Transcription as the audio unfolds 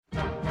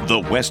The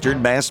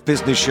Western Mass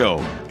Business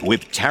Show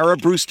with Tara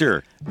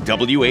Brewster,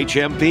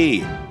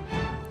 WHMP.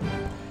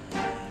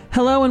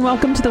 Hello and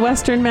welcome to the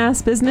Western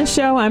Mass Business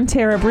Show. I'm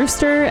Tara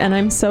Brewster, and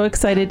I'm so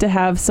excited to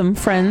have some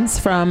friends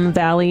from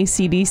Valley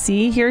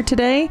CDC here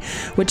today,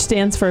 which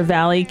stands for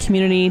Valley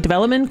Community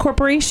Development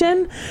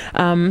Corporation.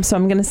 So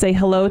I'm going to say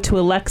hello to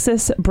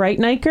Alexis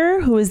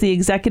Breiteneicher, who is the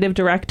Executive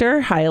Director.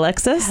 Hi,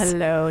 Alexis.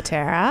 Hello,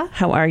 Tara.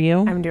 How are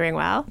you? I'm doing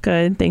well.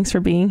 Good. Thanks for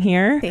being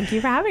here. Thank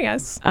you for having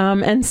us.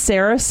 And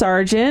Sarah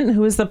Sargent,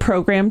 who is the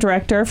Program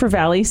Director for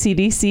Valley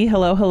CDC.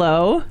 Hello,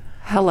 hello.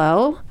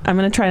 Hello. I'm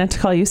going to try not to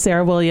call you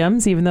Sarah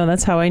Williams, even though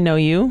that's how I know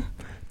you,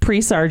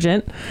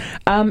 pre-Sargent.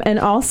 And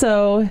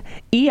also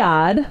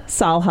Eyad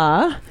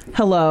Salha.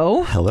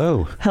 Hello.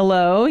 Hello.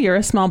 Hello. You're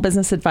a small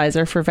business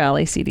advisor for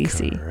Valley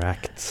CDC.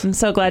 Correct. I'm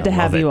so glad to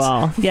have you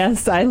all.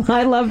 Yes, I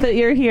love that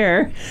you're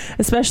here,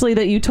 especially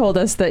that you told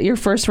us that your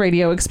first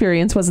radio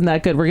experience wasn't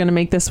that good. We're going to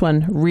make this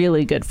one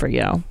really good for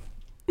you.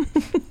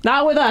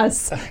 Not with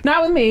us.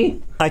 Not with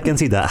me. I can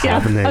see that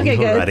happening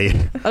already.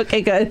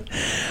 Okay, good.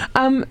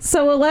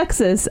 So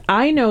Alexis,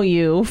 I know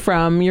you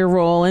from your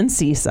role in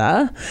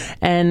CISA.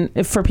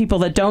 And for people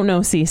that don't know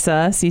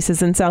CISA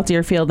is in South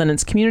Deerfield, and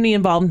it's community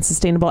involved in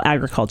sustainable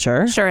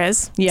agriculture. Sure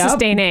is. Yep.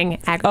 Sustaining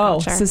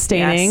agriculture. Oh,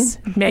 sustaining. Yes.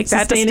 Make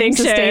that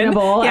distinction.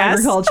 Sustainable Yes.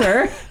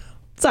 agriculture.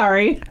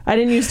 Sorry, I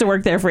didn't used to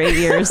work there for 8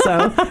 years,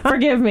 so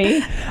forgive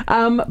me.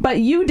 But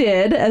you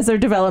did as their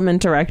development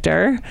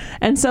director.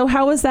 And so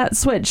how was that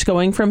switch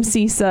going from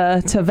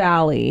CISA to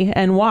Valley,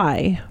 and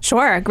why?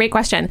 Sure. Great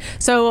question.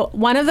 So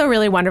one of the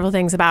really wonderful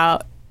things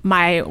about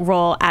my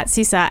role at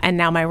CISA and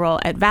now my role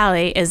at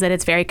Valley is that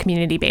it's very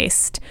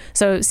community-based.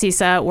 So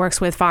CISA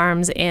works with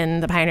farms in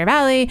the Pioneer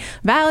Valley.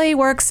 Valley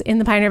works in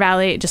the Pioneer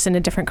Valley, just in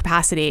a different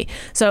capacity.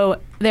 So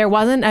there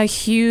wasn't a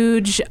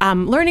huge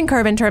learning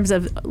curve in terms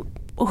of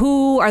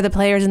who are the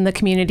players in the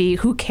community,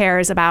 who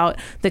cares about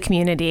the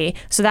community.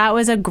 So that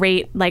was a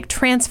great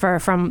transfer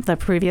from the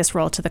previous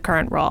role to the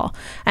current role.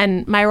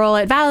 And my role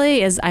at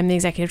Valley is I'm the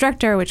executive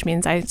director, which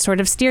means I sort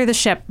of steer the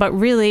ship, but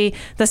really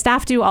the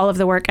staff do all of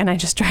the work and I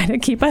just try to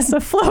keep us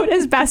afloat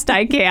as best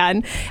I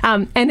can.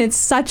 And it's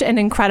such an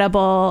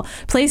incredible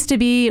place to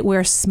be.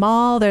 We're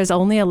small. There's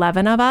only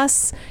 11 of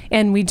us,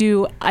 and we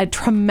do a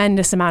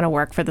tremendous amount of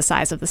work for the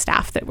size of the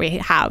staff that we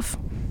have.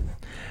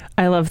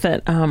 I love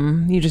that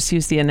you just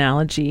used the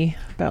analogy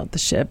about the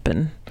ship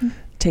and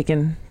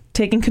taking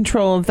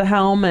control of the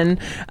helm, and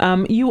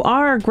you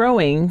are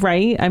growing,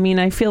 right? I mean,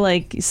 I feel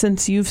like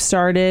since you've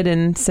started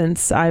and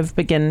since I've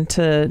begun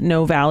to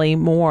know Valley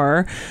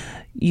more,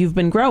 you've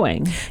been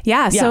growing.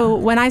 Yeah. So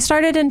when I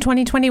started in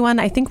 2021,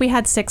 I think we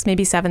had 6,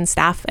 maybe 7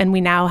 staff, and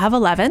we now have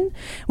 11,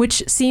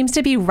 which seems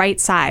to be right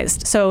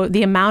sized. So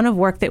the amount of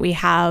work that we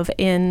have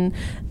in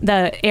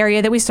the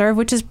area that we serve,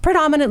 which is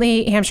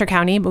predominantly Hampshire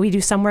County, but we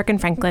do some work in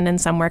Franklin and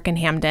some work in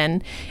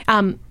Hamden,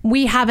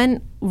 we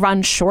haven't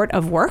run short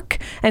of work.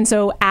 And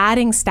so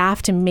adding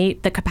staff to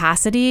meet the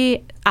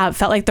capacity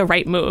felt like the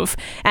right move.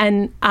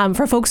 And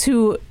for folks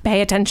who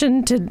pay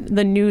attention to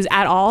the news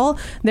at all,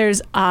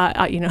 there's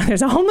a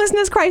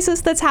homelessness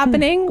crisis that's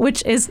happening,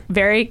 which is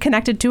very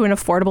connected to an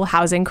affordable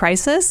housing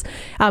crisis.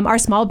 Our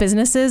small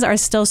businesses are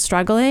still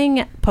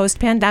struggling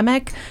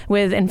post-pandemic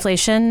with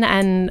inflation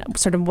and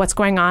sort of what's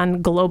going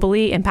on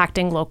globally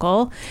impacting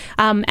local.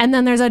 And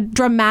then there's a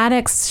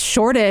dramatic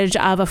shortage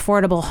of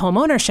affordable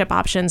homeownership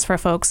options for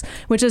folks,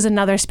 which is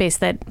another space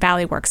that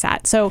Valley works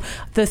at. So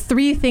the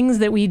 3 things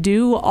that we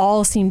do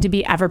all seem to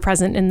be ever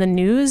present in the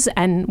news,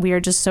 and we are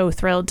just so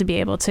thrilled to be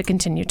able to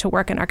continue to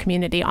work in our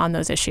community on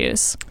those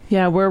issues.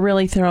 Yeah, we're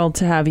really thrilled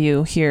to have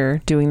you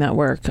here doing that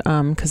work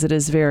because it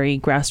is very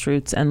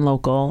grassroots and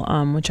local,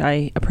 which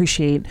I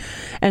appreciate.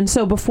 And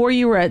so before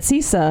you were at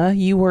CISA,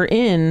 you were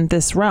in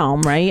this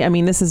realm, right? I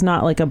mean, this is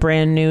not like a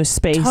brand new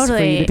space for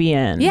you to be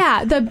in.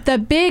 Yeah, the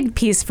big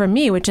piece for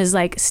me, which is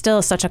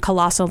still such a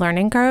colossal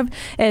learning curve,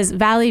 is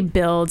Valley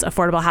builds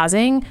affordable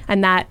housing,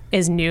 and that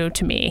is new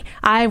to me.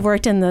 I've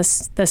worked in the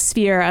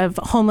sphere of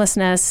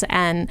homelessness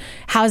and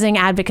housing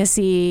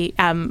advocacy,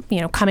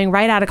 coming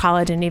right out of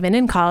college and even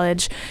in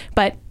college,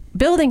 but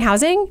building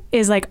housing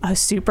is a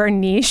super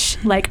niche,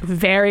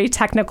 very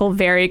technical,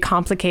 very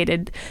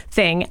complicated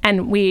thing.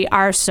 And we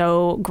are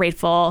so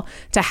grateful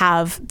to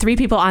have 3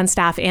 people on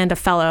staff and a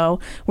fellow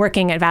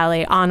working at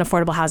Valley on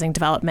affordable housing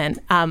development.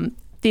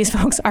 These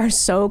folks are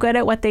so good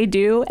at what they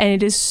do, and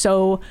it is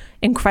so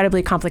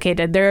incredibly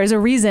complicated. There is a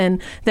reason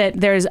that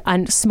there's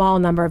a small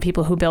number of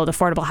people who build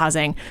affordable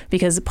housing,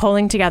 because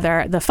pulling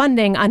together the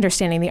funding,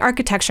 understanding the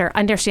architecture,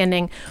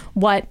 understanding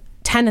what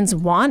tenants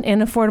want in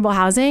affordable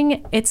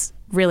housing, it's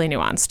really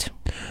nuanced.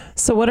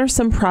 So what are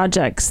some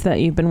projects that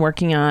you've been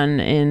working on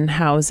in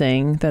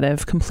housing that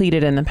have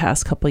completed in the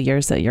past couple of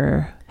years that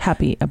you're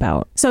happy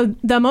about? So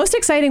the most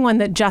exciting one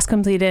that just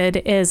completed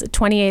is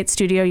 28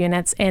 studio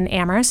units in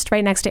Amherst,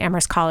 right next to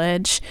Amherst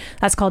College.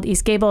 That's called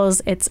East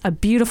Gables. It's a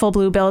beautiful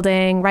blue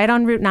building right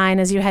on Route 9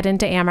 as you head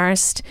into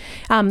Amherst.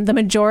 The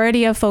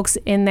majority of folks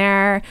in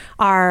there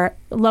are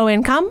low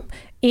income.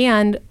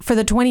 And for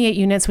the 28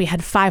 units, we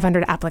had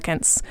 500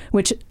 applicants,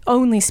 which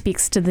only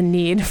speaks to the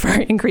need for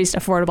increased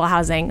affordable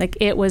housing. Like,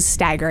 it was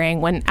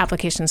staggering when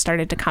applications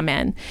started to come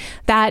in.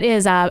 That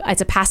is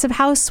it's a passive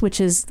house, which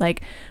is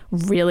like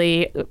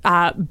really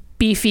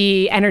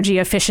beefy energy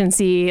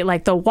efficiency.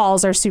 Like, the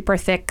walls are super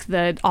thick.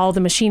 All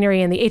the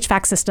machinery and the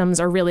HVAC systems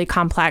are really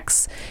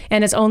complex.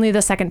 And it's only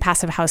the second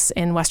passive house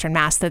in Western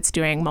Mass that's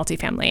doing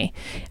multifamily.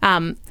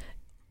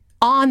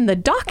 On the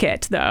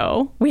docket,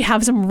 though, we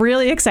have some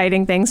really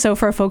exciting things. So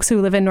for folks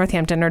who live in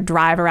Northampton or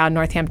drive around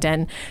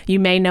Northampton, you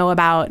may know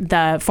about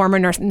the former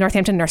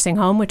Northampton Nursing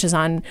Home, which is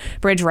on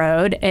Bridge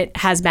Road. It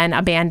has been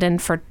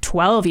abandoned for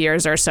 12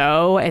 years or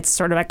so. It's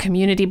sort of a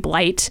community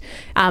blight.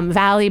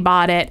 Valley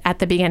bought it at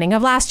the beginning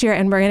of last year,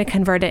 and we're going to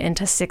convert it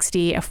into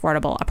 60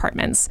 affordable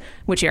apartments,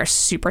 which we are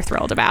super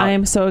thrilled about. I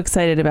am so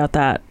excited about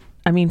that.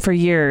 I mean, for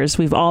years,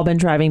 we've all been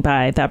driving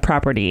by that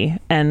property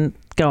and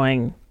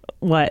going,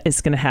 what is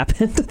going to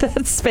happen to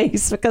that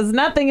space, because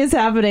nothing is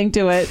happening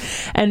to it.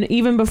 And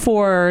even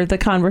before the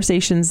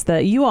conversations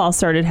that you all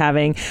started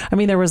having, I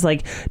mean, there was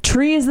like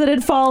trees that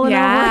had fallen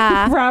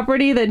over the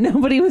property that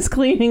nobody was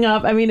cleaning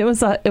up. I mean, it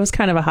was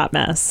kind of a hot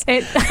mess.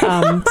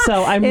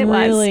 So I'm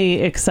really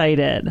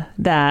excited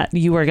that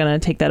you are going to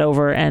take that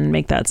over and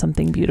make that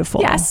something beautiful.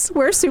 Yes,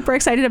 we're super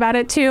excited about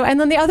it too. And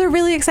then the other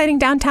really exciting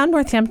downtown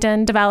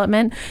Northampton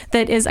development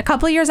that is a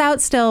couple of years out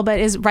still, but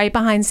is right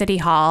behind City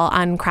Hall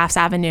on Crafts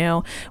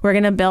Avenue. We're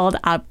going to build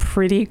a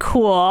pretty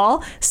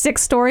cool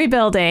 6-story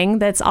building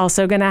that's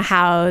also going to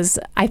house,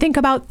 I think,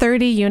 about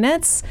 30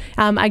 units,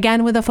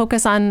 again, with a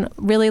focus on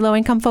really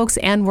low-income folks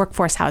and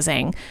workforce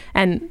housing.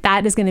 And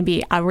that is going to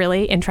be a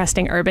really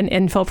interesting urban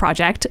infill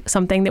project,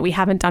 something that we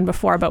haven't done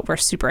before, but we're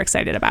super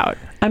excited about.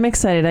 I'm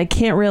excited. I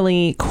can't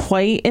really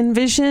quite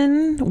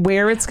envision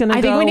where it's going to go.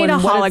 I think we need a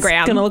hologram. What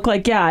it's going to look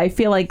like. Yeah, I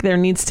feel like there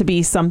needs to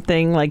be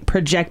something like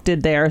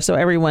projected there so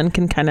everyone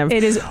can kind of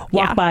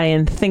walk by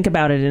and think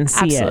about it and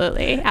see it.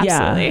 Absolutely.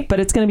 Yeah,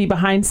 but it's going to be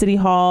behind City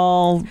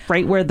Hall,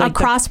 right where the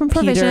across from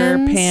Peter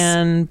Provisions,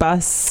 Pan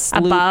bus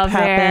loop above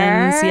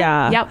happens. There.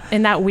 Yeah. Yep.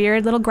 In that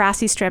weird little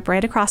grassy strip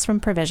right across from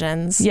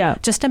Provisions. Yeah.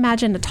 Just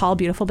imagine a tall,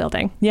 beautiful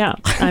building. Yeah.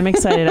 I'm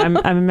excited. I'm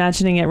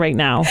imagining it right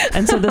now.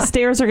 And so the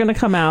stairs are going to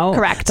come out.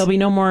 Correct. There'll be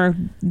no more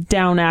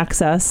down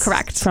access.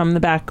 Correct. From the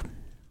back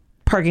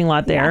parking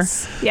lot there.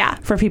 Yes. Yeah.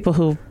 For people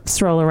who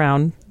stroll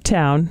around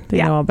town, they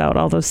know about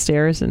all those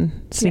stairs and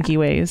sneaky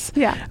ways.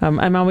 Yeah.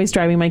 I'm always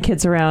driving my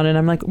kids around and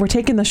I'm like, we're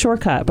taking the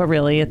shortcut, but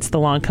really it's the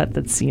long cut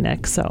that's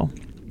scenic. So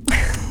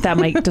that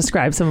might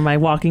describe some of my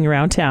walking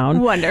around town.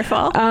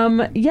 Wonderful.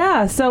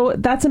 Yeah, so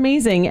that's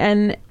amazing.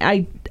 And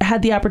I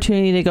had the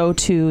opportunity to go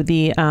to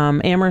the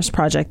Amherst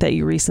project that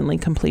you recently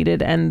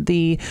completed, and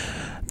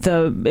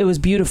it was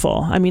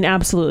beautiful. I mean,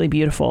 absolutely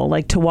beautiful.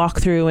 Like, to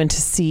walk through and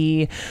to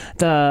see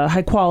the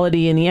high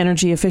quality and the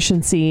energy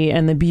efficiency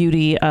and the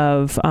beauty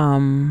of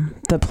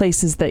the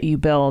places that you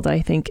build.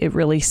 I think it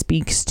really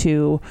speaks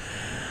to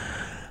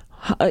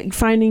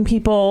finding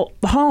people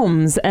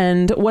homes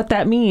and what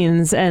that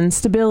means, and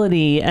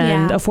stability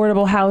and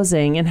affordable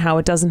housing, and how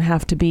it doesn't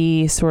have to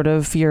be sort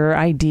of your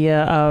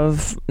idea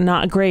of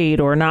not great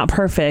or not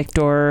perfect,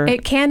 or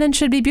it can and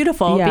should be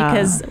beautiful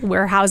because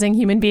we're housing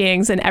human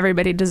beings and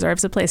everybody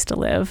deserves a place to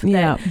live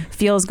that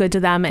feels good to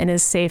them and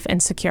is safe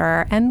and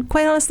secure and,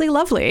 quite honestly,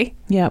 lovely.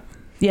 Yep.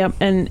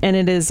 And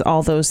it is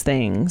all those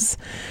things.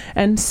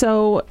 And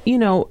so,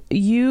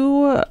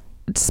 you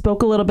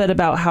spoke a little bit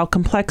about how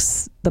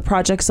complex the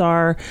projects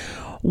are.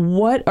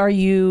 What are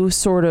you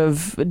sort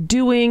of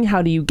doing?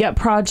 How do you get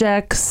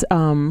projects?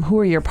 Who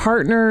are your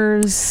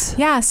partners?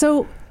 Yeah,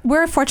 so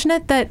we're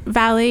fortunate that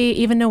Valley,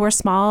 even though we're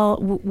small,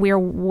 we're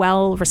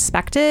well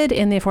respected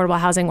in the affordable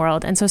housing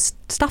world. And so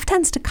stuff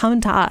tends to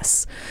come to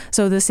us.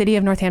 So the city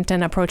of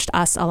Northampton approached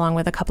us along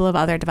with a couple of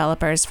other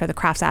developers for the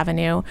Crafts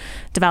Avenue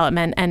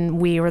development, and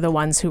we were the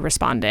ones who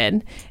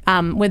responded.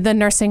 With the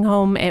nursing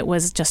home, it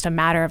was just a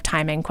matter of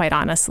timing, quite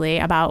honestly,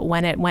 about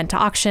when it went to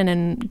auction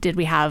and did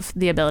we have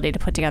the ability to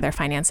put together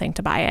financing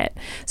to buy it.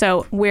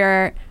 So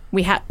we're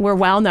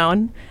well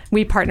known.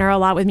 We partner a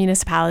lot with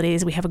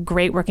municipalities. We have a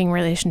great working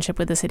relationship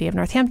with the city of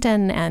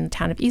Northampton and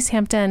town of East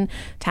Hampton,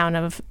 town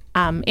of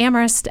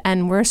Amherst,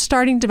 and we're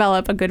starting to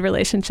develop a good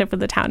relationship with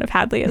the town of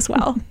Hadley as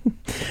well.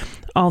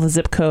 All the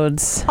zip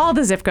codes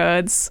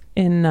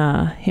in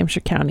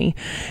Hampshire County.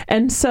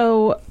 And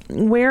so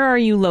where are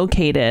you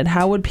located?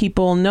 How would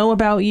people know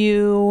about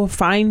you,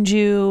 find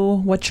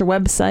you? What's your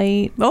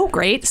website? Oh,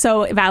 great.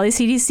 So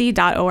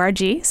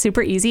valleycdc.org,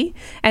 super easy.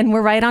 And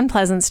we're right on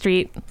Pleasant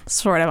Street,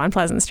 sort of on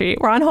Pleasant Street.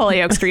 We're on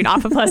Holyoke Street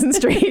off of Pleasant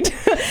Street.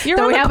 We're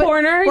on the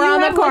corner. We're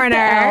on the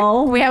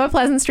corner. We have a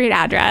Pleasant Street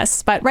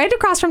address, but right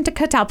across from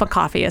Catalpa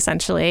Coffee,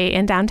 essentially,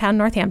 in downtown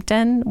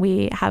Northampton.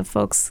 We have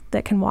folks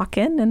that can walk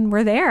in, and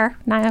we're there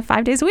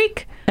 5 days a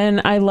week.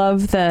 And I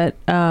love that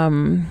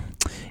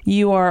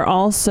you are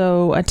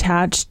also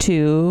attached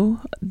to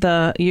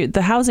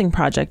the housing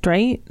project,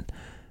 right?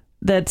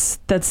 that's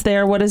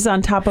there? What is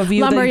on top of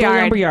you? Lumberyard.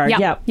 The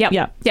lumberyard.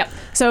 Yep.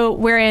 So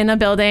we're in a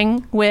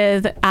building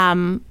with,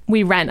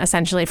 we rent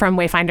essentially from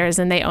Wayfinders,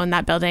 and they own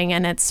that building,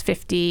 and it's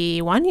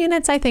 51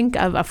 units, I think,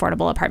 of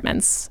affordable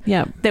apartments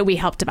that we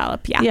helped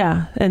develop.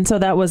 Yeah. And so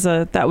that was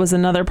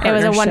another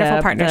partnership. It was a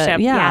wonderful partnership.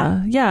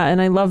 Yeah.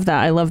 And I love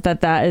that. I love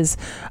that is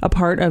a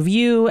part of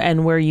you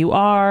and where you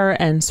are,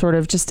 and sort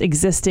of just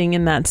existing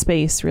in that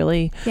space,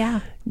 really.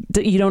 Yeah.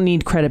 You don't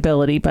need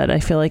credibility, but I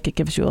feel like it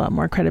gives you a lot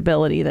more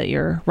credibility that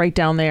you're right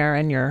down there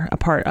and you're a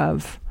part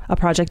of a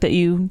project that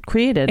you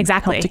created.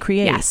 Exactly. Helped to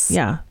create. Yes.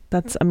 Yeah.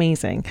 That's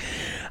amazing.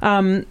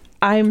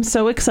 I'm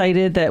so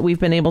excited that we've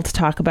been able to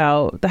talk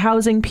about the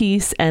housing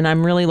piece, and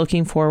I'm really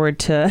looking forward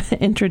to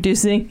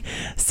introducing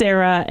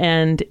Sarah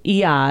and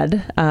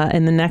Eyad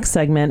in the next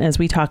segment as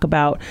we talk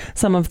about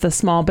some of the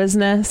small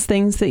business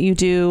things that you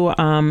do,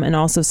 and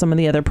also some of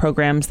the other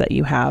programs that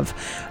you have.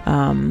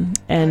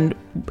 And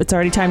it's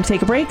already time to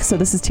take a break. So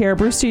this is Tara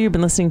Brewster. You've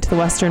been listening to the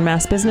Western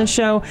Mass Business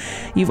Show.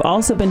 You've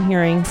also been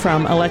hearing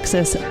from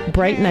Alexis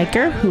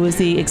Breiteneicher, who is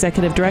the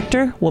executive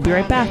director. We'll be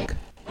right back.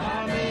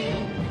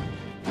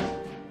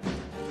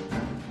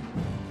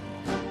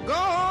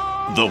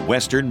 The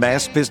Western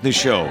Mass Business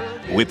Show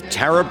with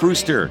Tara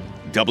Brewster,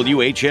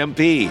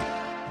 WHMP.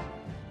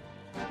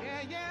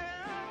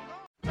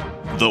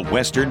 The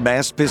Western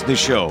Mass Business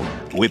Show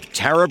with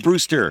Tara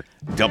Brewster,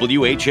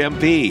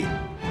 WHMP.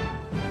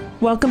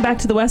 Welcome back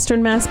to the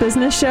Western Mass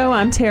Business Show.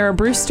 I'm Tara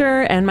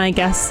Brewster, and my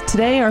guests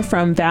today are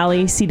from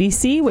Valley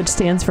CDC, which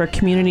stands for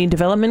Community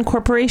Development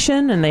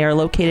Corporation, and they are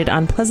located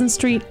on Pleasant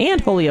Street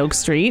and Holyoke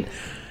Street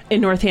in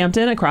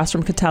Northampton, across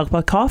from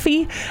Catalpa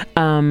Coffee.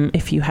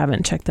 If you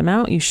haven't checked them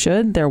out, you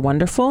should. They're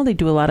wonderful. They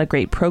do a lot of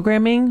great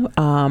programming,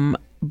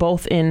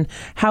 both in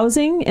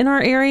housing in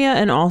our area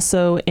and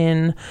also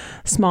in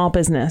small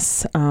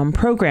business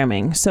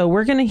programming. So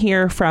we're going to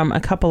hear from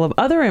a couple of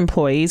other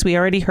employees. We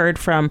already heard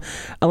from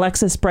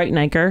Alexis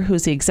Breiteneicher,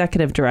 who's the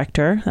executive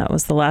director. That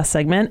was the last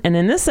segment. And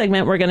in this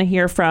segment, we're going to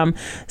hear from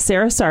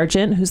Sarah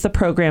Sargent, who's the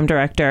program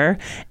director,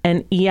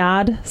 and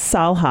Eyad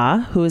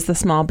Salha, who is the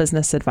small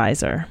business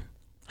advisor.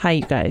 Hi,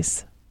 you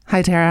guys.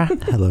 Hi, Tara.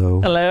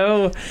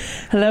 Hello.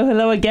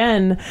 Hello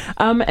again.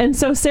 And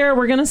so, Sarah,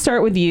 we're going to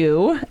start with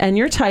you, and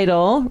your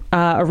title,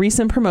 a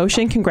recent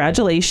promotion,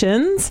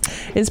 congratulations,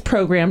 is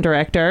program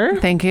director.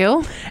 Thank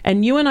you.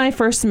 And you and I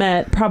first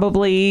met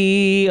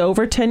probably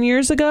over 10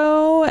 years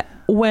ago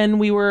when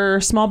we were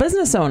small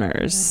business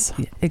owners.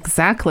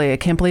 Exactly. I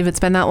can't believe it's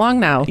been that long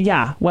now.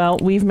 Yeah. Well,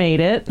 we've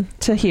made it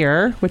to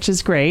here, which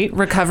is great.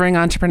 Recovering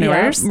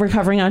entrepreneurs. Yeah,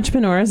 recovering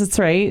entrepreneurs. That's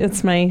right.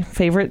 It's my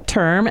favorite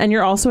term. And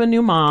you're also a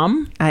new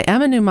mom. I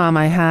am a new mom.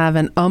 I have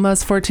an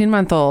almost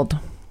 14-month-old.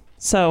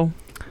 So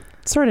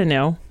sort of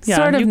new. Yeah,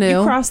 sort of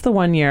new. You crossed the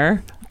 1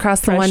 year.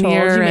 Crossed the 1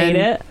 year. You made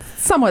it.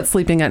 Somewhat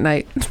sleeping at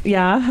night.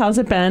 Yeah. How's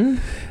it been?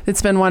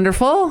 It's been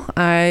wonderful.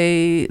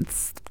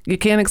 You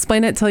can't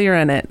explain it till you're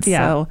in it.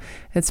 Yeah. So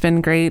it's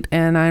been great.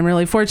 And I'm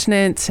really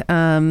fortunate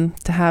to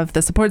have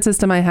the support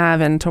system I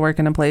have and to work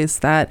in a place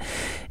that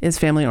is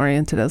family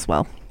oriented as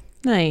well.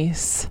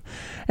 Nice.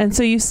 And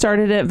so you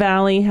started at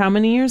Valley how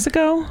many years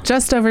ago?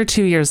 Just over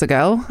 2 years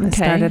ago. Okay. I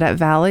started at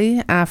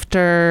Valley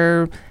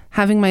after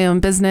having my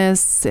own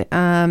business,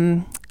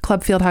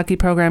 club field hockey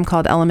program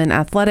called Element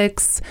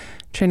Athletics,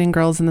 training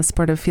girls in the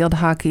sport of field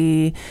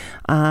hockey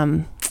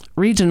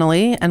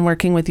regionally, and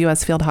working with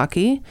U.S. Field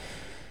Hockey.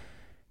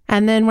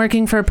 And then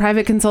working for a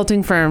private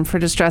consulting firm for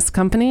distressed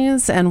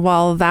companies. And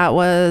while that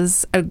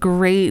was a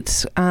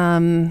great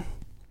job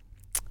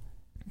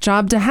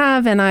to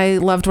have, and I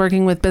loved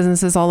working with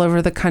businesses all over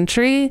the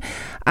country,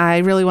 I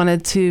really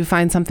wanted to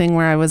find something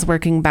where I was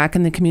working back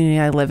in the community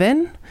I live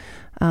in.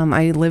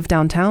 I live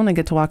downtown. I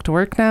get to walk to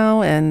work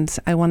now, and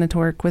I wanted to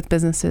work with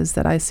businesses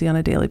that I see on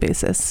a daily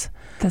basis.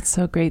 That's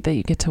so great that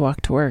you get to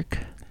walk to work.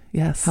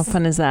 Yes. How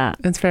fun is that?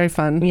 It's very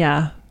fun.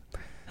 Yeah.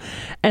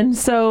 And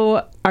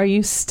so are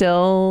you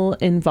still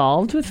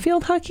involved with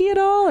field hockey at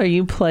all? Are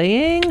you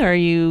playing?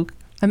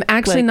 I'm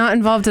actually not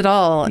involved at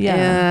all.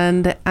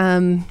 Yeah.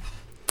 And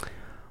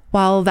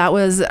while that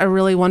was a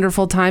really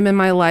wonderful time in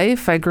my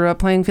life, I grew up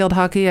playing field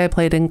hockey. I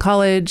played in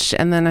college,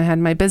 and then I had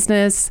my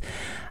business.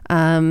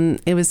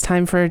 It was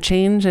time for a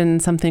change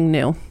and something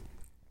new.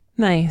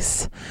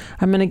 Nice.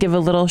 I'm going to give a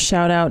little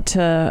shout out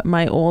to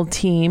my old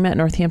team at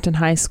Northampton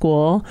High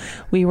School.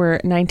 We were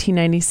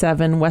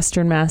 1997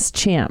 Western Mass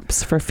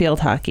champs for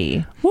field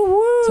hockey.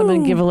 Woo-woo. So I'm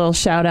going to give a little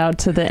shout out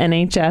to the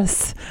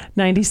NHS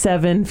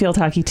 97 field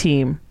hockey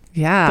team.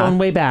 Yeah. Going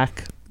way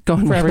back.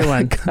 Going for way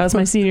everyone. back. That was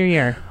my senior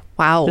year.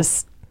 Wow.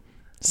 Just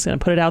going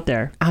to put it out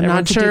there. I'm Everyone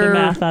not can sure. do the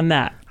math on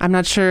that. I'm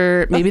not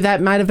sure. Maybe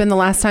that might have been the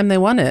last time they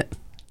won it.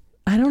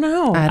 I don't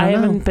know. I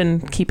haven't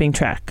been keeping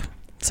track.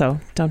 So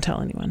don't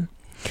tell anyone.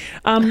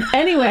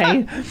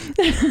 Anyway,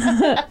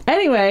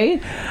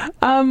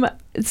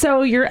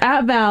 so you're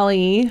at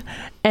Valley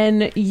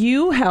and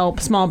you help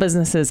small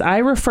businesses. I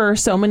refer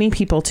so many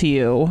people to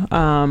you,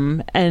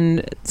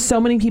 and so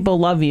many people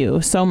love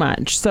you so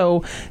much.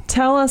 So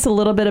tell us a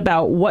little bit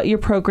about what your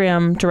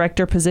program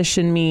director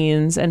position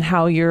means and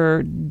how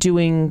you're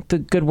doing the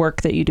good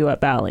work that you do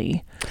at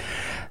Valley.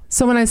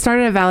 So when I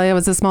started at Valley, I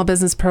was a small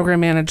business program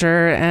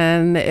manager,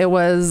 and it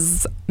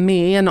was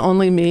me and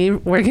only me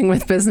working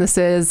with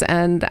businesses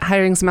and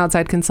hiring some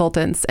outside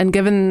consultants. And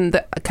given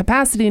the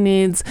capacity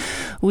needs,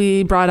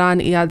 we brought on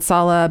Eyad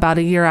Salha about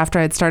a year after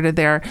I'd started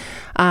there,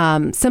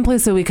 simply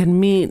so we could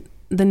meet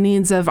the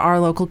needs of our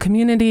local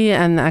community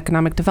and the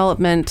economic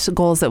development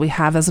goals that we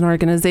have as an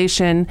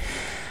organization.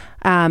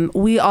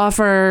 We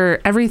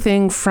offer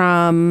everything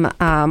from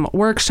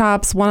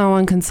workshops,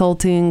 one-on-one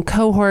consulting,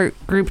 cohort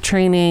group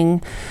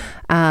training.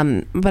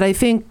 But I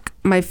think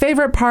my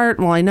favorite part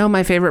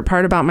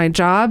about my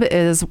job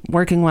is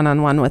working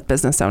one-on-one with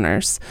business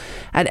owners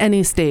at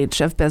any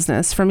stage of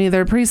business, from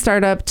either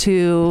pre-startup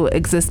to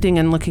existing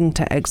and looking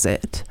to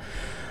exit.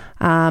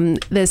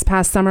 This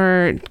past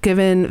summer,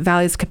 given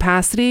Valley's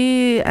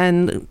capacity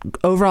and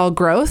overall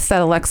growth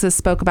that Alexis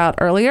spoke about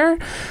earlier,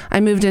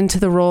 I moved into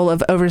the role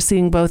of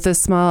overseeing both the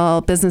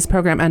small business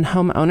program and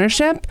home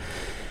ownership.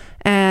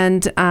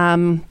 And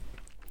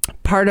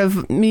part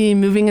of me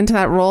moving into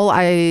that role,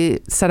 I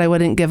said I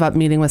wouldn't give up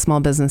meeting with small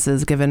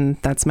businesses, given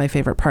that's my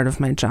favorite part of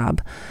my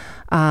job.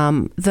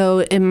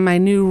 Though in my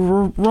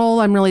new role,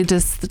 I'm really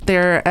just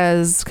there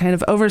as kind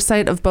of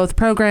oversight of both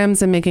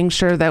programs and making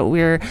sure that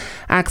we're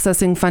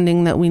accessing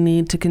funding that we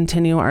need to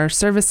continue our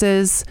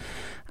services.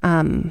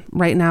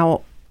 Right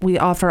now, we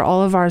offer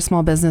all of our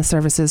small business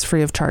services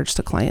free of charge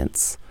to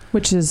clients.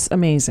 Which is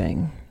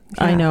amazing.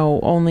 Yeah. I know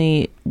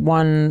only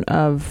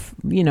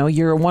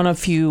you're one of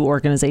few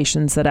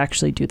organizations that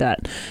actually do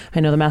that. I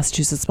know the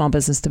Massachusetts Small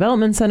Business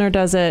Development Center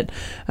does it.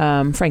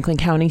 Franklin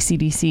County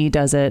CDC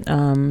does it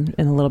in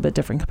a little bit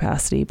different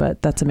capacity,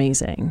 but that's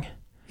amazing.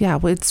 Yeah,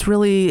 it's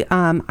really,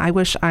 I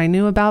wish I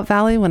knew about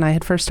Valley when I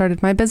had first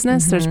started my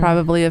business. There's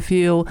probably a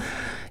few,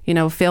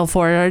 fail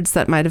forwards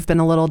that might have been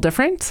a little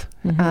different.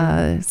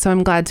 So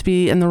I'm glad to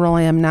be in the role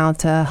I am now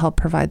to help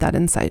provide that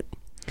insight.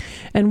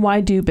 And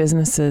why do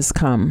businesses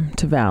come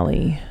to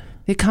Valley?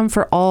 They come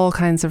for all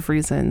kinds of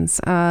reasons.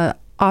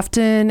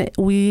 Often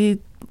we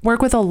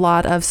work with a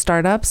lot of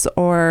startups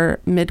or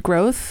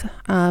mid-growth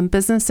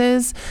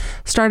businesses.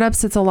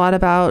 Startups, it's a lot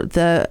about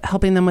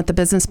helping them with the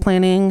business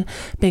planning,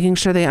 making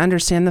sure they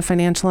understand the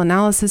financial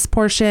analysis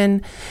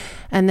portion.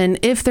 And then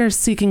if they're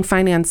seeking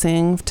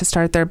financing to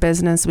start their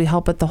business, we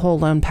help with the whole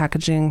loan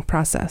packaging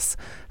process.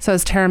 So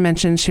as Tara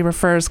mentioned, she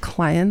refers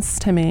clients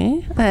to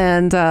me,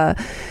 and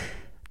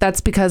that's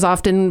because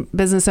often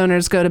business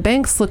owners go to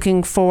banks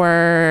looking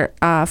for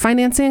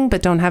financing,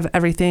 but don't have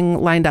everything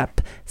lined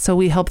up. So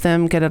we help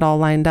them get it all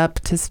lined up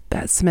to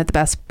submit the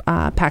best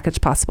package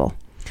possible.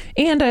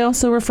 And I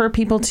also refer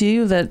people to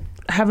you that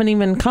haven't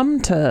even come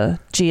to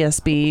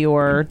GSB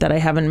or that I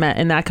haven't met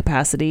in that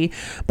capacity,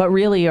 but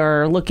really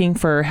are looking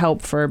for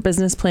help for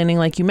business planning,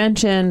 like you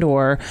mentioned,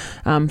 or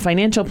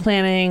financial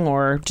planning,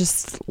 or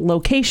just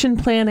location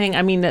planning.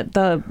 I mean,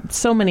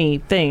 so many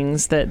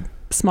things that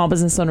small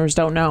business owners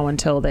don't know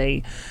until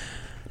they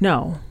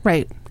know.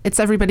 Right. It's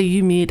everybody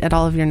you meet at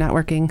all of your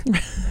networking.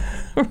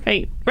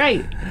 Right.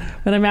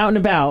 When I'm out and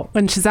about.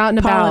 When she's out and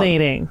about.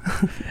 Pollinating.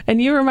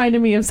 And you reminded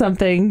me of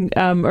something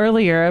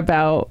earlier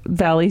about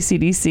Valley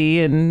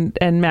CDC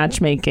and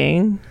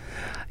matchmaking.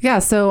 Yeah,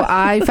 so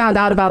I found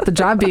out about the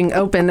job being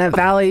open at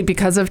Valley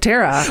because of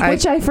Tara.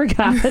 Which I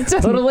forgot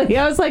totally.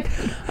 I was like,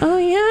 oh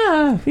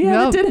yeah,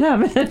 it did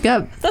happen.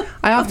 Yep.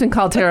 I often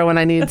call Tara when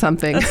I need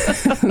something.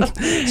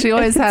 She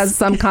always has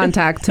some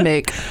contact to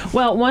make.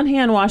 Well, one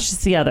hand washes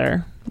the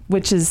other,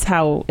 which is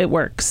how it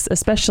works,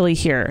 especially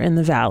here in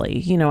the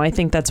Valley. I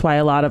think that's why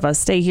a lot of us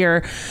stay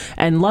here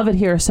and love it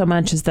here so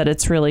much, is that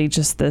it's really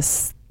just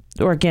this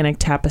organic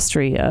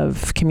tapestry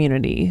of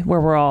community where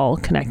we're all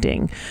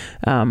connecting.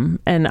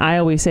 And I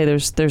always say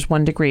there's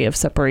 1 degree of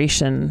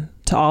separation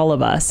to all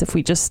of us. If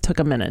we just took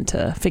a minute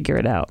to figure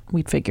it out,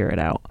 we'd figure it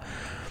out.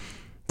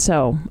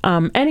 So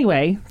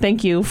anyway,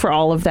 thank you for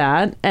all of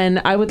that.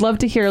 And I would love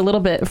to hear a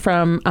little bit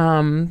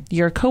from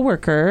your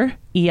coworker,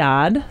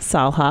 Eyad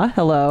Salha.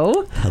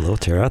 Hello. Hello,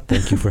 Tara.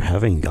 Thank you for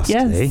having us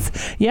today.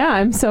 Yeah,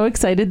 I'm so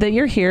excited that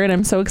you're here, and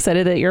I'm so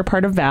excited that you're a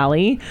part of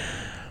Valley.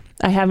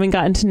 I haven't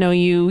gotten to know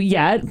you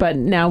yet, but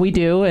now we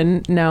do.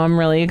 And now I'm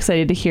really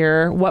excited to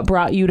hear what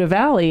brought you to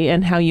Valley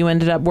and how you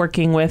ended up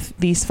working with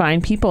these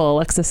fine people,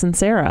 Alexis and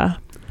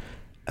Sarah.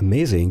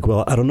 Amazing.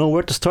 Well, I don't know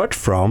where to start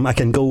from. I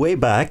can go way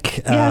back.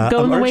 Yeah,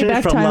 go in the way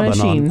back from time Lebanon,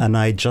 machine. and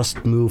I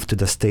just moved to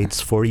the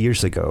States 4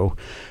 years ago.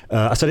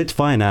 I studied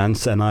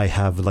finance, and I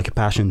have a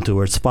passion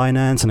towards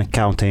finance and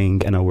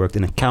accounting, and I worked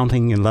in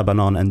accounting in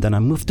Lebanon, and then I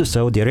moved to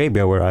Saudi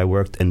Arabia, where I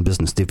worked in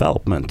business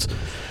development.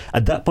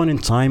 At that point in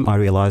time, I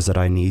realized that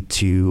I need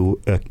to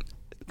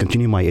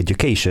continue my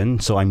education,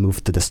 so I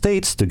moved to the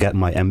States to get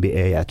my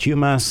MBA at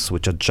UMass,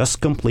 which I just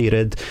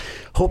completed,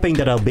 hoping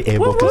that I'll be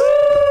able to...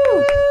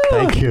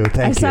 Thank you.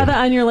 I saw that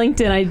on your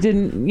LinkedIn.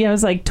 I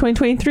was like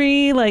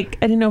 2023, like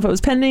I didn't know if it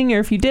was pending or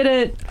if you did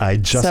it. I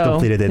just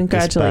completed it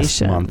this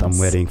past month. I'm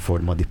waiting for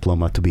my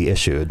diploma to be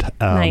issued.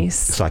 Nice.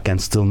 So I can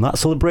still not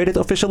celebrate it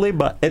officially,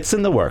 but it's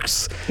in the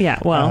works. Yeah,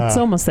 well, it's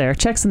almost there.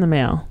 Check's in the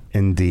mail.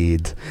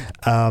 Indeed.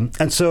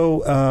 And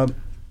so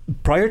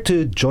prior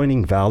to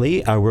joining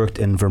Valley, I worked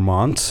in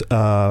Vermont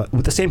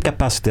with the same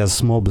capacity as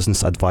small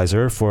business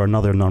advisor for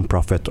another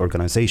nonprofit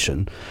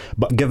organization.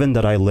 But given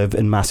that I live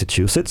in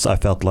Massachusetts, I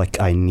felt like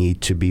I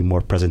need to be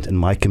more present in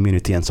my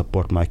community and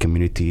support my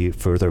community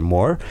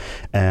furthermore.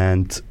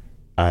 And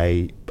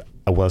I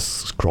was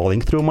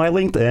scrolling through my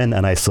LinkedIn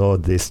and I saw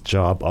this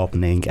job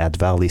opening at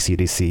Valley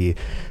CDC,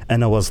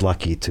 and I was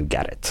lucky to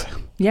get it.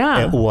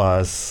 Yeah. It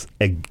was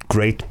a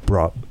great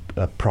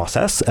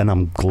process, and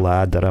I'm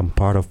glad that I'm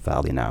part of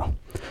Valley now.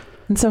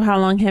 And so how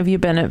long have you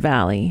been at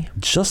Valley?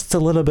 Just a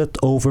little bit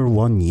over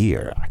 1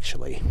 year,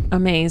 actually.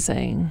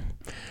 Amazing.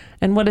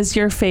 And what is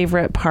your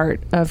favorite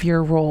part of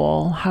your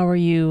role? How are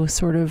you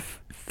sort of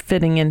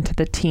fitting into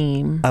the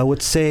team? I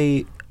would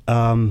say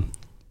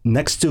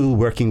next to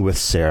working with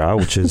Sarah,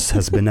 which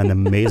has been an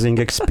amazing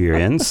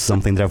experience,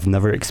 something that I've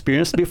never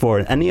experienced before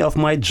in any of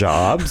my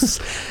jobs.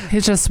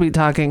 He's just sweet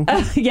talking.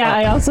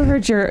 I also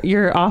heard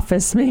your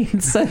office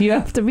mates, so you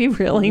have to be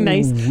really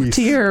nice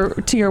to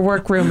your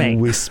work roommate.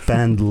 We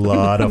spend a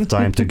lot of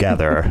time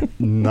together,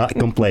 not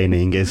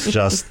complaining. It's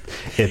just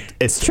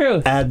it's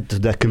true. Add to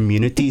the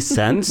community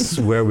sense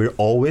where we're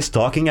always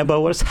talking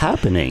about what's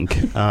happening,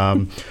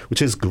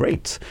 which is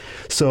great.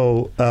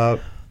 So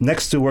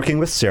next to working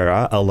with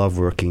Sarah, I love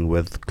working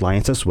with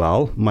clients as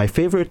well. My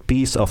favorite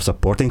piece of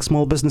supporting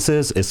small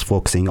businesses is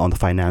focusing on the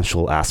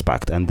financial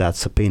aspect, and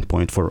that's a pain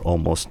point for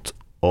almost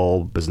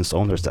all business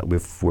owners that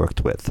we've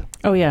worked with.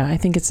 Oh yeah, I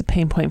think it's a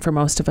pain point for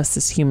most of us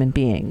as human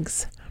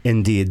beings.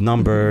 Indeed,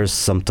 numbers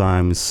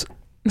sometimes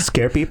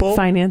scare people.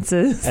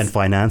 Finances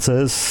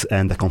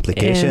and the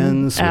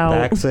complications with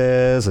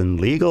taxes and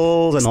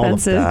legals and all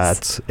of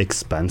that.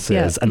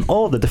 Expenses and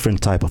all the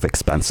different type of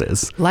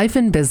expenses. Life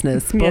and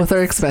business, both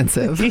are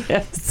expensive.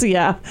 Yes,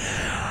 yeah.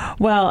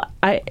 Well,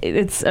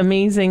 it's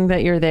amazing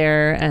that you're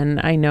there,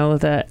 and I know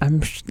that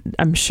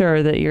I'm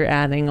sure that you're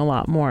adding a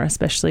lot more,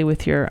 especially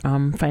with your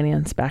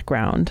finance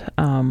background.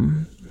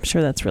 I'm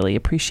sure that's really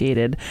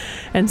appreciated.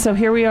 And so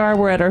here we are.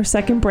 We're at our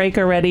second break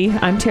already.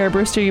 I'm Tara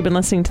Brewster. You've been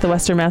listening to the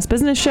Western Mass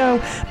Business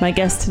Show. My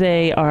guests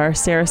today are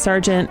Sarah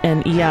Sargent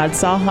and Eyad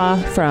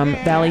Salha from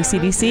Valley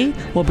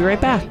CDC. We'll be right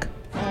back.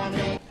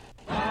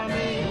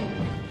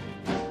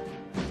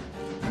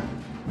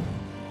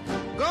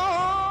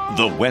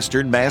 The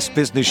Western Mass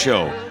Business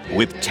Show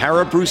with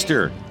Tara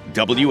Brewster,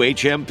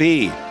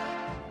 WHMP.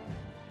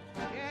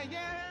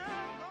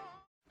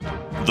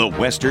 The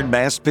Western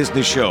Mass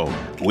Business Show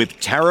with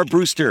Tara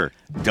Brewster,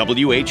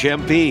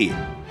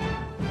 WHMP.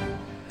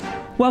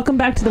 Welcome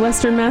back to the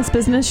Western Mass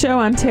Business Show.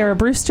 I'm Tara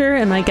Brewster,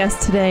 and my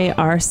guests today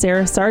are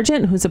Sarah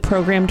Sargent, who's a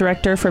program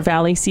director for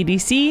Valley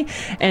CDC,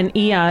 and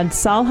Eyad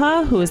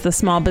Salha, who is the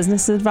small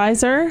business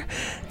advisor.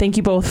 Thank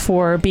you both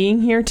for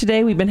being here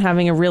today. We've been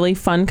having a really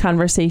fun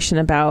conversation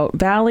about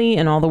Valley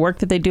and all the work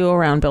that they do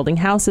around building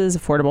houses,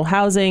 affordable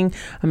housing,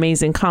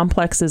 amazing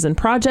complexes and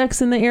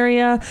projects in the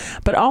area,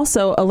 but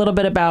also a little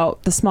bit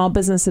about the small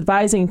business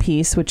advising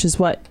piece, which is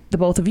what the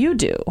both of you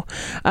do.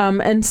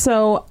 And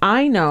so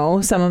I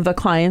know some of the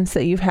clients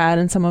that you've had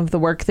and some of the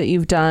work that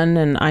you've done,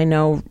 and I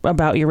know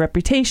about your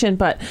reputation,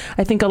 but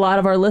I think a lot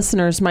of our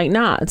listeners might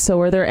not.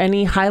 So are there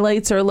any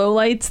highlights or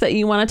lowlights that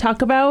you want to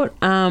talk about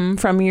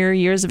from your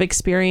years of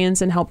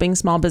experience in helping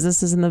small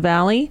businesses in the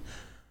Valley?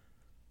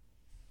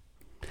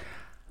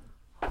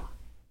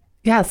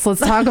 Yes,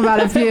 let's talk about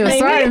a few.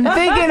 Sorry, I'm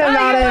thinking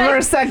about it for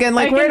a second.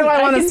 Where do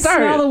I want to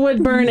start? I can smell the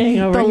wood burning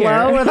over here. The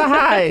low or the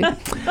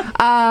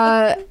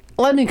high?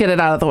 Let me get it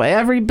out of the way.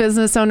 Every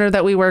business owner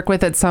that we work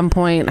with at some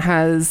point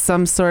has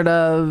some sort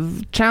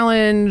of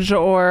challenge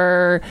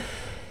or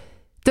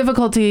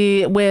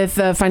difficulty with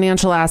the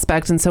financial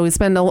aspect. And so we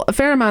spend a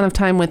fair amount of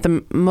time with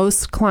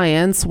most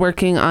clients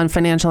working on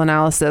financial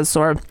analysis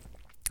or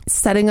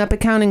setting up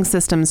accounting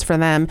systems for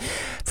them.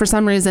 For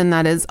some reason,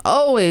 that is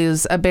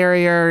always a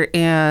barrier,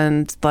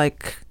 and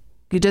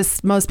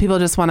most people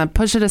just want to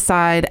push it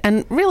aside.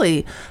 And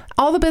really,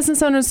 all the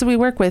business owners that we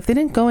work with, they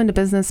didn't go into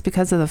business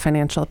because of the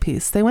financial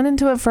piece. They went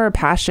into it for a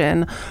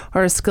passion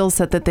or a skill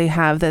set that they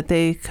have that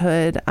they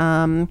could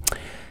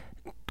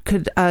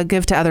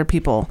give to other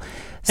people.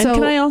 And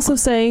can I also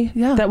say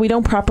that we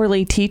don't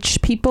properly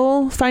teach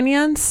people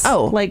finance?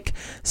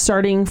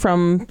 Starting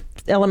from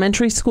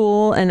elementary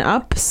school and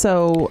up.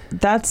 So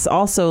that's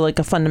also a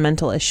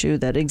fundamental issue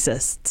that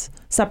exists,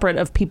 separate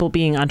of people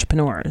being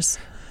entrepreneurs.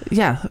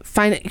 Yeah,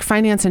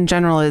 finance in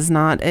general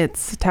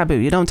it's taboo.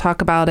 You don't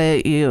talk about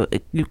it. You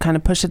kind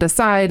of push it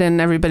aside, and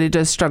everybody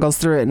just struggles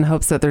through it in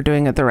hopes that they're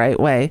doing it the right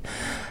way.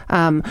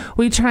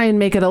 We try and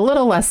make it a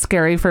little less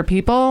scary for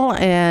people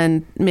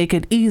and make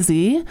it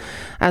easy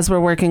as we're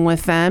working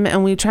with them.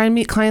 And we try and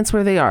meet clients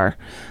where they are.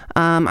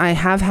 I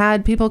have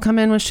had people come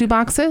in with shoe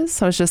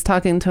boxes. I was just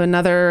talking to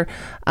another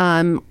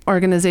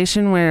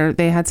organization where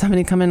they had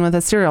somebody come in with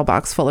a cereal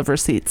box full of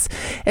receipts.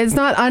 It's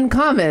not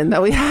uncommon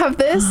that we have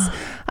this,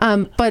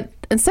 but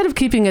instead of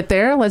keeping it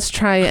there, let's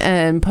try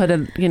and put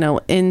it,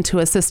 into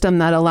a system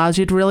that allows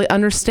you to really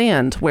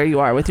understand where you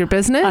are with your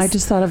business. I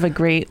just thought of a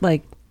great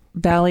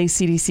Valley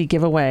CDC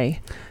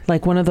giveaway,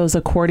 like one of those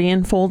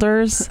accordion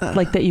folders,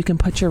 like that you can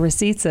put your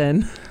receipts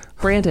in.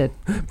 Branded.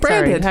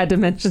 Sorry, I had to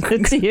mention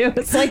it to you.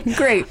 It's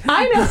great.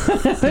 I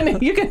know.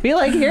 You can be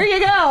like, here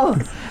you go.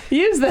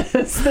 Use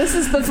this. This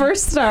is the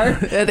first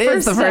start. It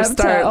is the first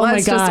start.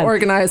 Let's just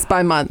organize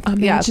by month.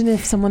 Imagine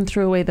if someone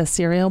threw away the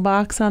cereal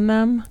box on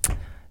them.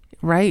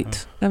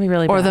 Right. That'd be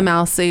really bad. Or the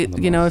mouse ate,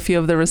 a few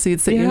of the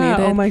receipts that you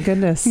needed. Oh my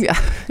goodness. Yeah.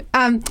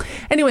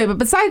 Anyway, but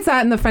besides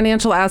that, in the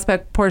financial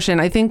aspect portion,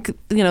 I think,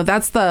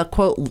 that's the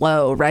quote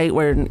low, right?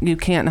 Where you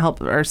can't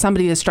help or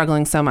somebody is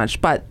struggling so much.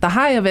 But the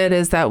high of it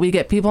is that we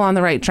get people on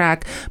the right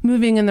track,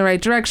 moving in the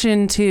right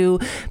direction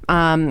to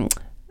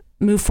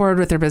move forward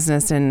with their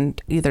business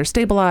and either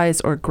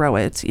stabilize or grow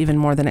it even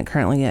more than it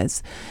currently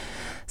is.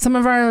 Some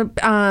of our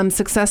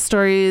success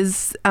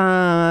stories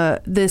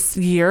this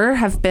year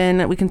have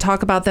been, we can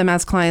talk about them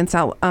as clients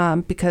out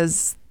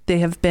because they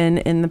have been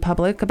in the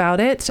public about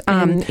it.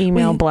 And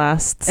email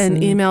blasts.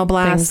 And email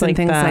blasts and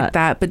things like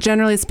that. But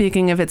generally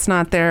speaking, if it's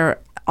not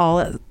there,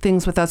 all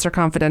things with us are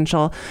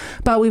confidential.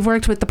 But we've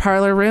worked with the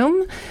Parlor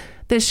Room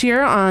this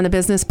year on a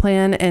business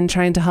plan and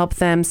trying to help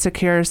them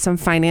secure some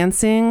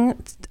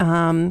financing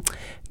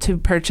to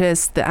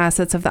purchase the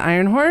assets of the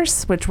Iron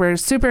Horse, which we're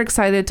super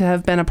excited to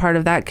have been a part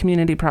of that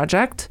community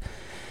project.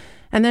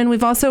 And then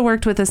we've also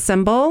worked with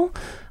Assemble.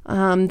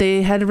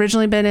 They had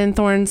originally been in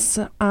Thorns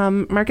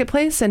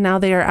Marketplace, and now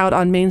they are out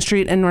on Main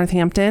Street in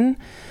Northampton.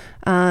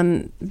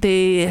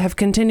 They have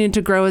continued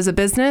to grow as a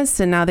business,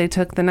 and now they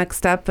took the next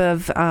step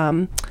of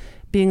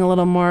being a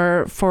little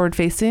more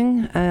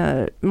forward-facing,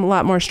 a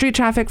lot more street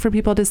traffic for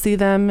people to see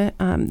them.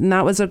 And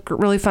that was a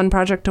really fun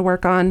project to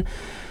work on.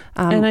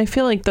 And I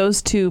feel like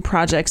those two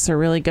projects are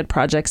really good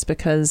projects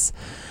because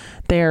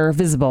they're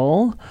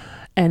visible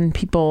and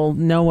people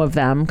know of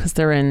them because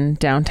they're in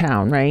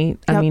downtown, right?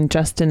 Yep. I mean,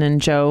 Justin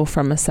and Joe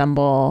from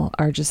Assemble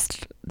are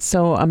just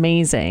so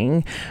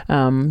amazing.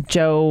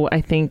 Joe,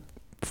 I think,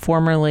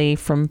 formerly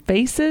from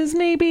Faces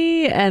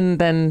maybe, and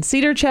then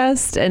Cedar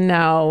Chest, and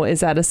now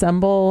is at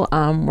Assemble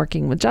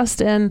working with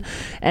Justin.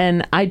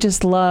 And I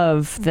just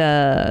love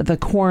the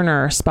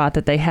corner spot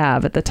that they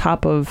have at the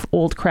top of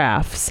Old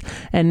Crafts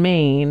and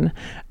Main,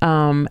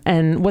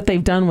 and what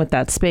they've done with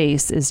that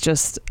space is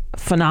just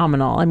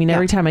phenomenal. I mean,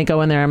 every time I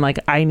go in there, I'm like,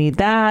 I need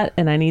that,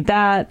 and I need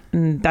that,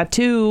 and that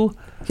too.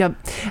 Yep.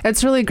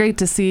 It's really great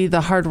to see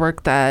the hard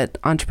work that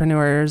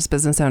entrepreneurs,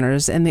 business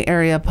owners in the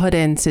area put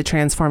into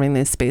transforming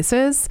these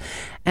spaces.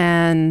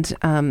 And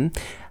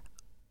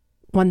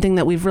one thing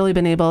that we've really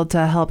been able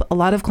to help a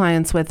lot of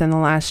clients with in the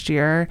last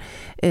year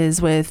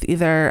is with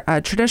either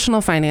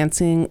traditional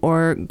financing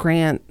or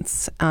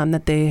grants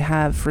that they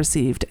have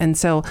received. And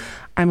so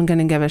I'm going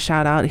to give a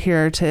shout out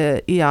here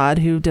to Eyad,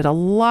 who did a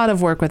lot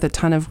of work with a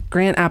ton of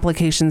grant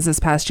applications this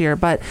past year.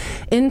 But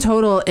in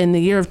total, in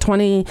the year of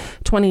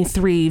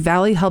 2023,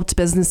 Valley helped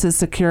businesses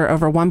secure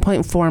over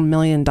 $1.4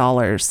 million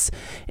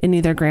in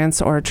either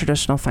grants or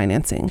traditional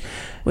financing,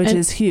 which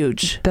is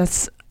huge.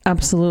 That's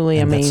absolutely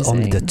amazing. That's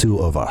only the two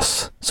of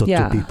us. So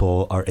two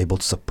people are able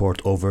to support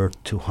over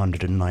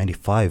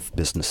 295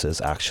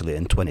 businesses actually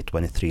in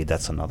 2023.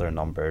 That's another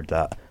number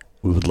that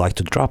we would like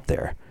to drop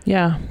there.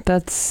 Yeah,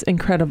 that's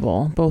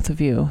incredible, both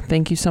of you.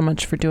 Thank you so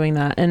much for doing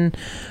that. And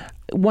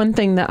one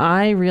thing that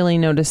I really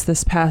noticed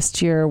this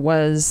past year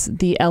was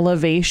the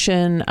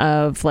elevation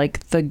of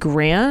the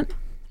grant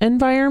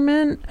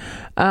environment.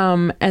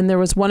 And there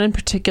was one in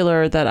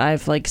particular that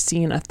I've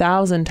seen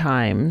 1,000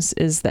 times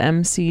is the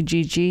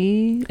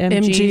MGCC.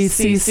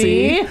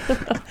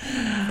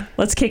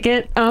 Let's kick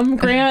it.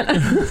 Grant.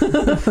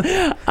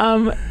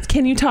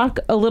 Can you talk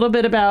a little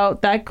bit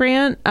about that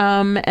grant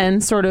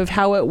and sort of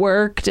how it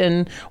worked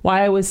and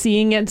why I was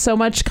seeing it so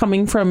much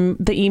coming from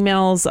the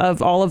emails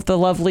of all of the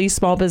lovely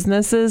small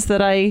businesses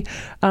that I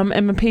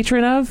am a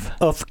patron of?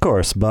 Of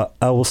course, but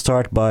I will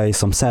start by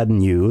some sad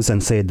news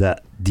and say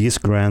that these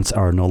grants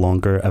are no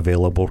longer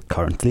available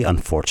currently,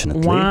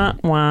 unfortunately.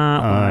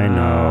 I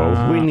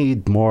know. We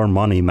need more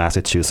money,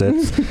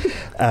 Massachusetts.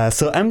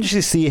 So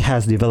MGCC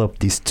has developed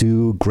these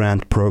two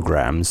grant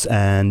programs,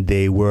 and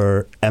they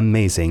were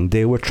amazing.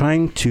 They were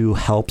trying to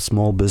help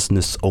small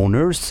business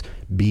owners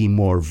be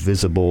more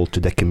visible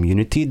to the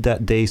community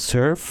that they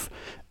serve.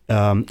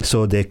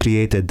 So they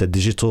created the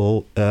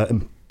digital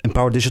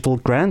Empower Digital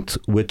Grant,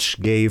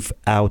 which gave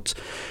out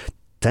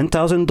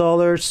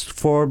 $10,000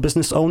 for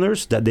business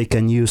owners that they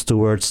can use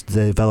towards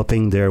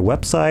developing their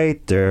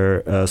website,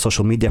 their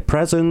social media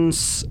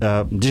presence,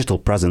 digital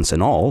presence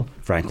and all,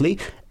 frankly.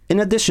 in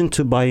addition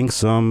to buying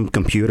some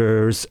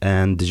computers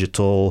and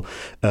digital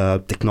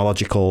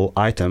technological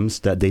items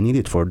that they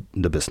needed for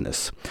the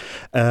business.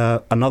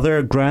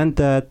 Another grant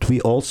that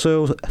we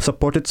also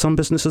supported some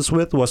businesses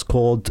with was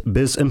called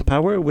Biz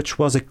Empower, which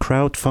was a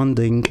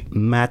crowdfunding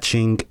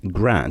matching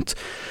grant.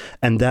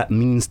 And that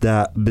means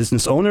that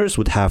business owners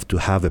would have to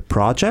have a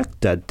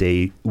project that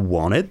they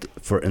wanted.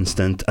 For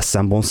instance,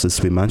 Assemble,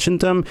 since we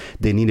mentioned them,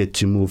 they needed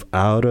to move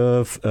out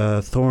of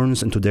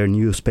Thorns into their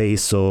new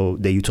space, so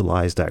they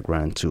utilized that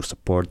grant to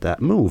support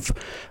that move.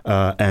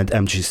 And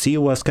MGC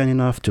was kind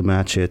enough to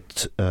match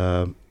it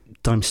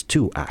times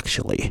 2,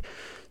 actually.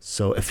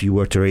 So if you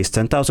were to raise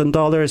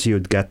 $10,000,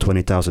 you'd get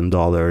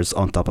 $20,000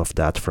 on top of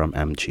that from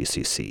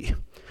MGCC.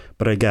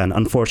 But again,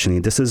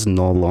 unfortunately, this is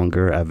no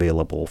longer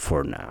available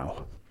for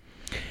now.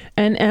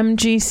 And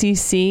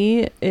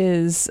MGCC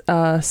is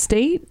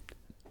state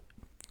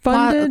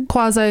funded?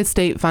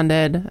 Quasi-state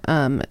funded.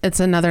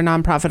 It's another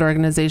nonprofit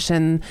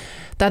organization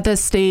that the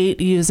state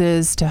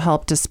uses to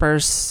help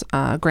disperse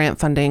grant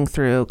funding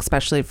through,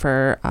 especially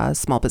for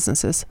small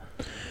businesses.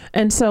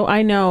 And so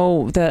I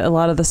know that a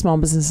lot of the small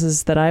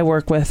businesses that I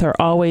work with are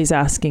always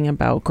asking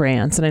about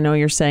grants. And I know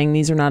you're saying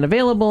these are not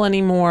available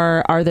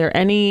anymore. Are there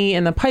any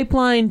in the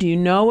pipeline? Do you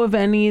know of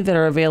any that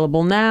are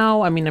available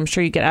now? I mean, I'm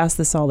sure you get asked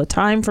this all the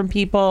time from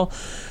people,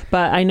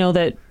 but I know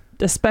that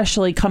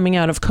especially coming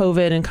out of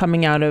COVID and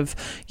coming out of,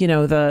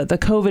 the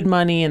COVID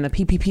money and the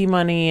PPP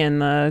money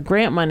and the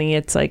grant money,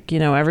 it's like,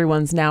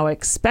 everyone's now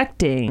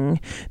expecting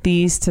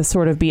these to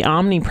sort of be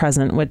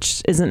omnipresent,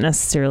 which isn't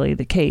necessarily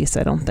the case,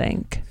 I don't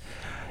think.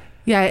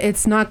 Yeah,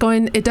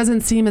 it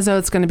doesn't seem as though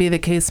it's going to be the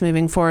case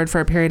moving forward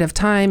for a period of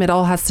time. It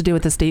all has to do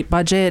with the state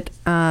budget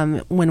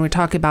when we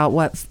talk about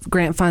what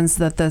grant funds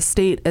that the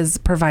state is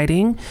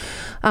providing.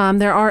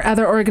 There are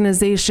other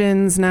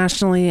organizations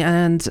nationally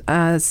and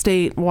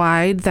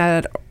statewide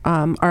that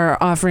are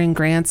offering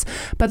grants,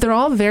 but they're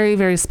all very,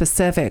 very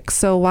specific.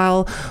 So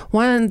while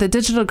the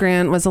digital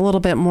grant was a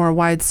little bit more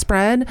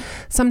widespread,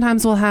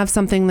 sometimes we'll have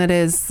something that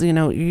is,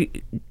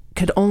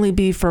 could only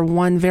be for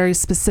one very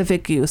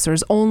specific use, or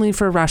is only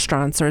for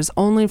restaurants, or is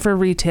only for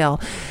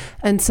retail.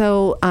 And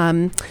so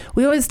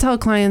we always tell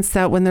clients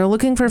that when they're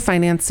looking for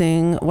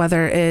financing,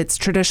 whether it's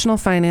traditional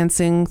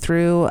financing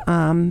through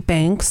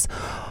banks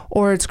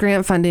or it's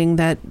grant funding,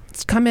 that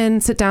come in,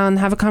 sit down,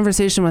 have a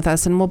conversation with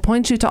us, and we'll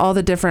point you to all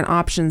the different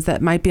options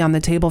that might be on the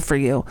table for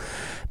you.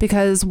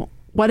 Because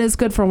what is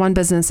good for one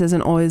business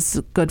isn't always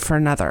good for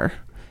another.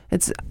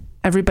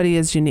 Everybody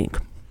is unique.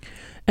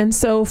 And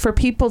so for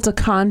people to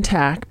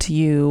contact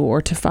you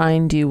or to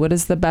find you, what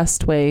is the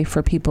best way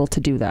for people to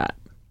do that?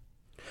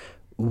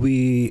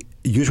 We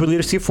usually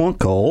receive phone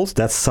calls.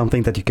 That's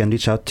something that you can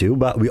reach out to,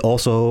 but we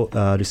also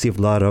receive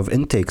a lot of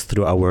intakes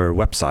through our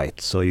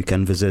website. So you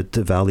can visit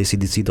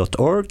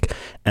valleycdc.org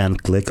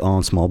and click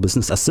on Small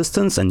Business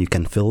Assistance, and you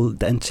can fill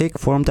the intake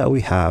form that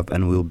we have,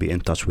 and we'll be in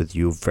touch with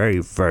you very,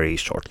 very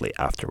shortly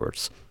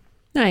afterwards.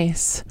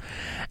 Nice.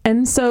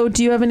 And so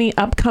do you have any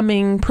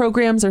upcoming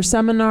programs or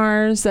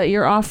seminars that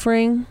you're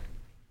offering?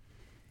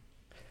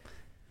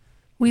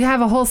 We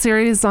have a whole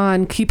series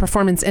on key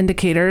performance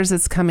indicators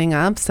that's coming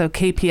up, so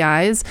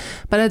KPIs,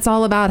 but it's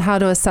all about how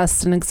to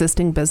assess an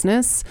existing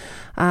business.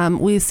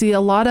 We see a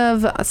lot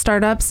of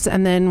startups,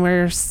 and then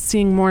we're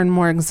seeing more and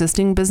more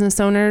existing business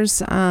owners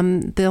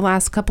the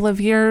last couple of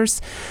years.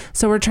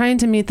 So we're trying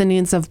to meet the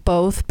needs of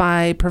both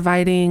by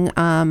providing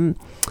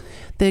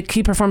the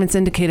key performance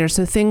indicators,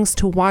 so things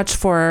to watch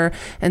for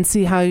and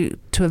see how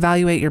to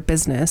evaluate your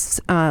business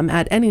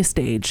at any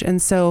stage.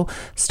 And so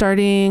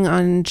starting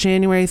on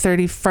January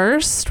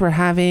 31st, we're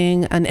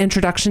having an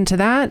introduction to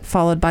that,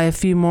 followed by a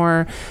few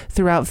more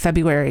throughout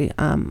February.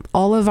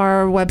 All of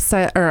our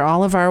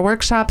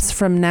workshops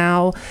from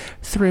now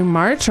through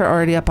March are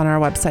already up on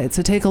our website.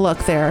 So take a look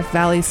there,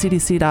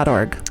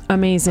 valleycdc.org.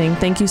 Amazing.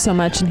 Thank you so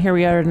much. And here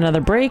we are at another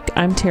break.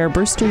 I'm Tara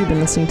Brewster. You've been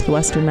listening to the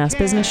Western Mass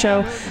Business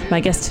Show. My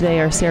guests today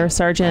are Sarah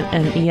Sargent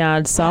and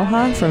Eyad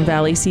Salha from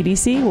Valley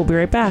CDC. We'll be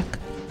right back.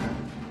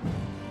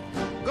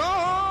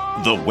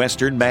 The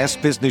Western Mass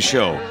Business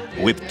Show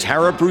with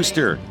Tara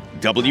Brewster,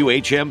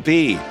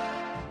 WHMP.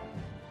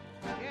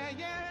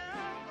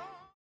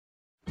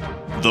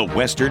 The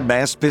Western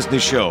Mass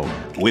Business Show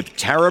with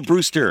Tara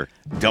Brewster,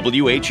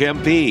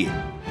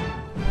 WHMP.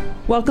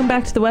 Welcome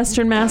back to the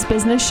Western Mass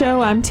Business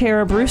Show. I'm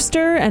Tara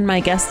Brewster, and my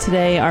guests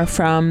today are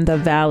from the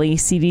Valley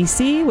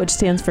CDC, which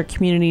stands for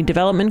Community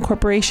Development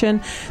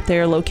Corporation. They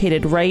are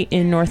located right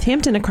in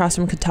Northampton, across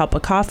from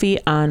Catalpa Coffee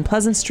on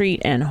Pleasant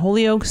Street and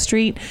Holyoke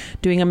Street,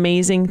 doing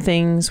amazing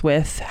things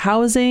with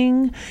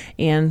housing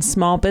and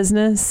small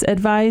business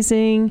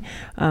advising,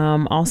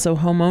 also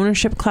home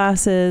ownership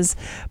classes.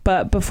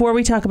 But before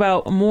we talk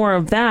about more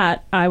of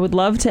that, I would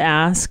love to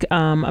ask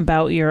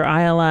about your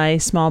ILI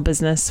Small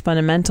Business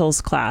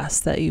Fundamentals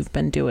class that you've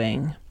been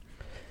doing.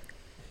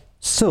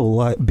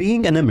 So,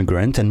 being an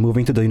immigrant and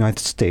moving to the United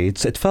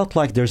States, it felt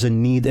like there's a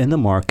need in the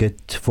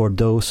market for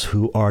those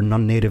who are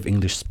non-native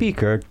English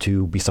speaker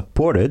to be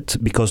supported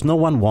because no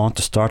one wants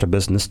to start a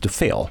business to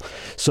fail.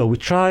 So we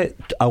tried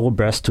our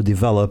best to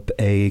develop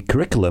a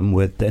curriculum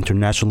with the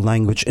International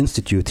Language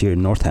Institute here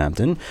in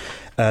Northampton.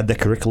 The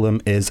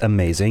curriculum is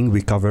amazing.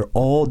 We cover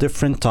all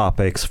different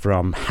topics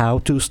from how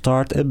to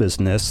start a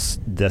business,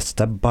 the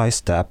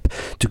step-by-step,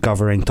 to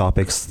covering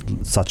topics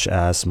such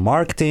as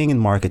marketing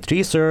and market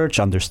research,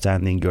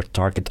 understanding your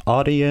target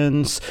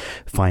audience,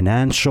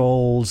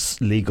 financials,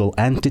 legal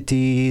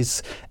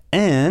entities.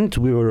 And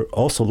we were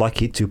also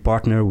lucky to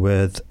partner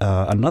with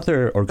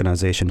another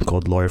organization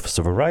called Lawyer for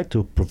Civil Rights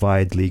to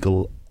provide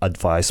legal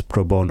advice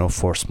pro bono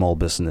for small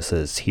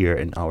businesses here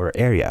in our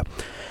area.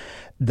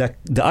 The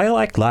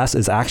ILI class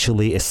is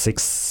actually a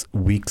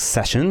 6-week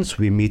sessions.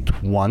 We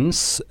meet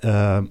once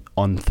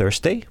on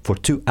Thursday for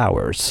 2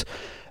 hours.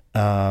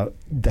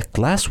 The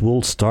class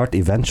will start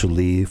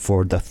eventually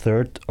for the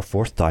third or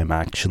fourth time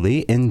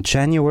actually in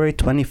January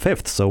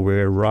 25th. So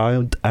we're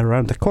around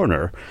the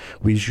corner.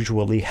 We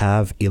usually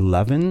have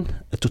 11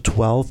 to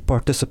 12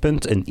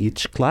 participants in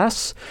each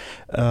class.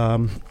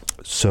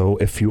 So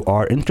if you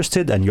are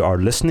interested and you are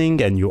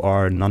listening and you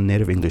are a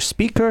non-native English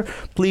speaker,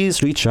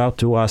 please reach out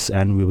to us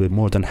and we will be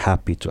more than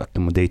happy to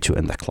accommodate you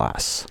in the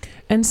class.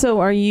 And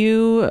so are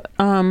you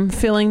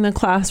filling the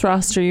class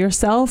roster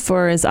yourself,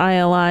 or is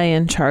ILI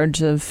in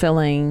charge of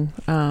filling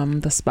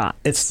the spot?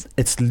 It's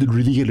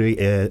really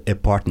a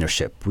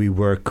partnership. We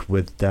work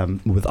with them,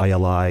 with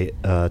ILI,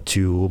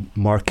 to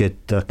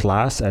market the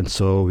class. And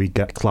so we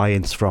get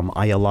clients from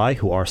ILI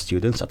who are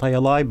students at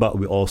ILI, but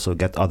we also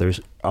get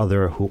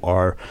other who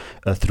are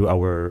through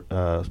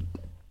our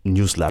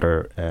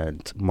newsletter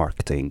and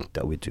marketing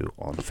that we do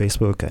on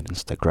Facebook and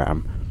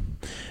Instagram.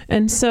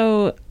 And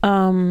so,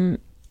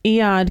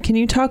 Eyad, can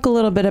you talk a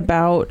little bit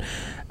about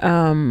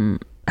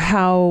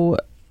how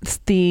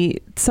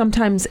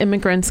sometimes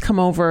immigrants come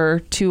over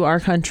to our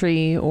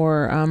country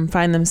or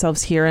find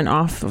themselves here, and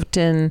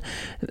often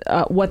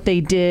what they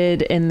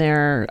did in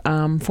their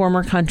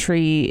former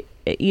country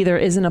either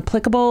isn't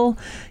applicable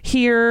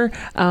here,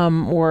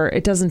 or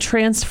it doesn't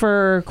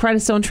transfer,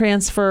 credits don't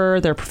transfer,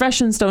 their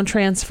professions don't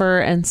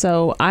transfer. And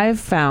so I've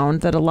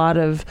found that a lot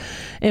of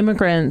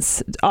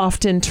immigrants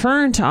often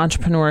turn to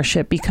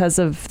entrepreneurship because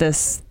of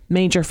this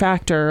major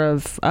factor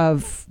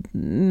of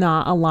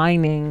not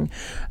aligning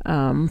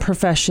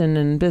profession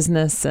and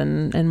business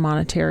and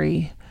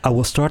monetary. I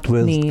will start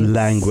with needs.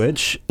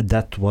 Language.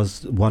 That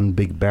was one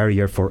big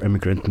barrier for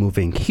immigrant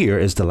moving here,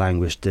 is the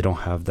language. They don't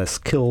have the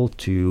skill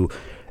to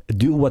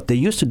do what they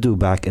used to do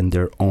back in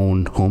their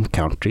own home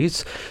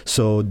countries.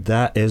 So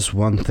that is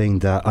one thing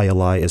that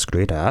ILI is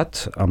great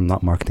at. I'm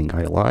not marketing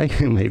ILI,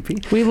 maybe.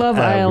 We love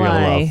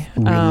ILI.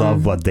 We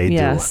love what they do.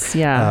 Yes,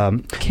 yeah.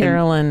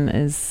 Carolyn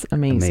is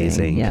amazing.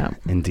 Amazing, yeah,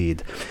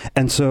 indeed.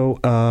 And so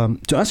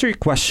to answer your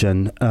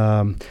question,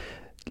 a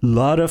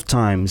lot of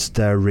times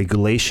the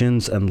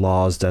regulations and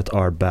laws that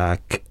are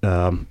back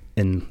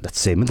in, let's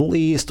say, Middle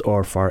East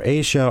or Far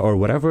Asia or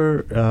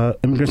whatever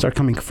immigrants are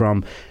coming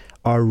from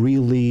are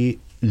really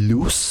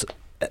loose.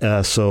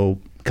 So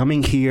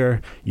coming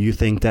here, you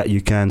think that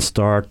you can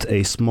start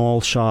a small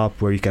shop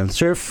where you can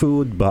serve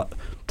food, but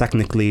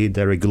technically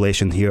the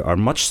regulation here are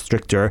much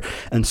stricter.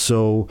 And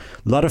so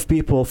a lot of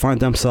people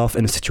find themselves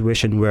in a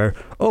situation where,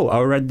 oh, I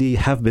already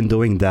have been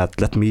doing that.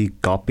 Let me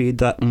copy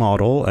that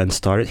model and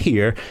start it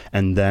here.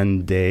 And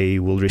then they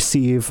will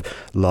receive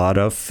a lot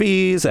of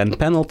fees and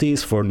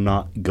penalties for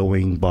not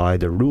going by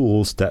the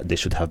rules that they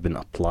should have been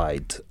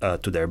applied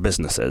to their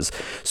businesses.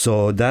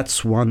 So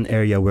that's one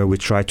area where we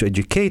try to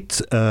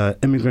educate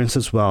immigrants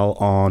as well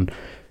on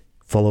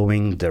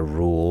following the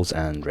rules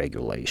and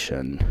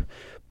regulation.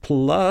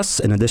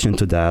 Plus, in addition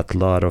to that, a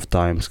lot of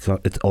times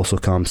it also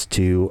comes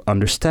to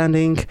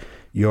understanding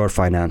your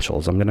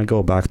financials. I'm going to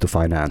go back to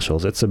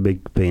financials. It's a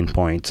big pain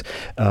point.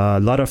 A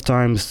lot of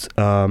times,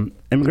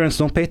 immigrants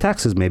don't pay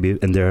taxes maybe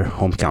in their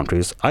home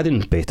countries. I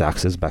didn't pay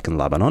taxes back in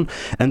Lebanon.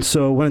 And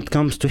so when it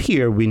comes to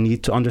here, we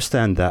need to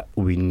understand that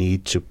we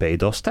need to pay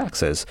those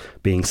taxes,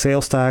 being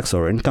sales tax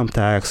or income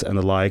tax and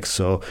the like.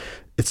 So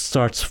it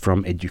starts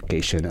from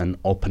education and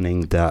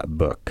opening that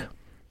book.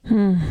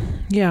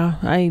 Yeah,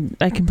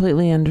 I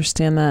completely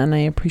understand that, and I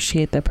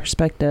appreciate that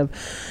perspective.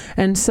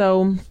 And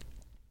so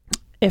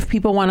if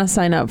people want to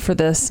sign up for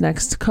this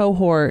next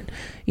cohort,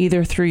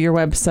 either through your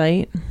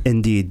website.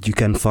 Indeed, you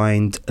can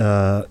find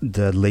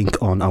the link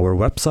on our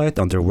website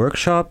under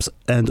workshops,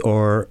 and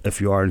or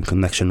if you are in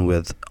connection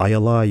with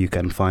ILI, you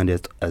can find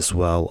it as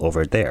well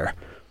over there.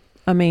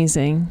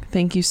 Amazing.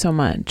 Thank you so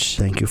much.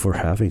 Thank you for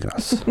having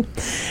us.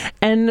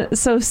 And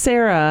so,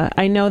 Sarah,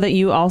 I know that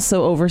you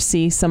also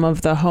oversee some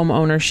of the home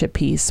ownership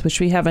piece, which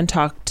we haven't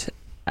talked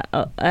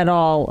at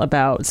all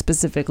about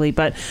specifically,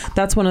 but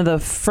that's one of the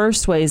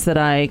first ways that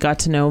I got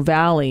to know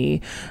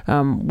Valley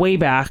way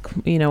back,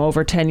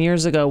 over 10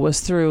 years ago,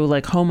 was through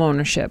like home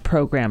ownership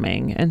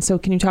programming. And so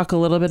can you talk a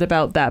little bit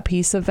about that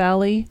piece of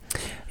Valley?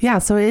 Yeah,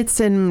 so it's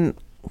kind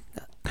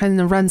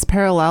of runs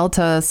parallel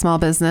to small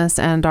business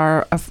and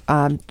our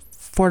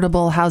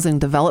affordable housing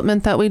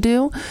development that we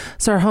do.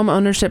 So our home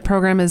ownership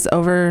program is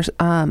over.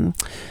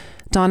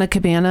 Donna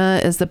Cabana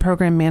is the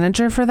program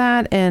manager for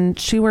that, and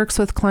she works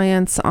with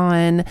clients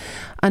on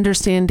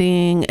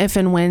understanding if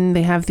and when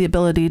they have the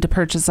ability to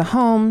purchase a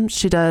home.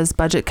 She does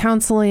budget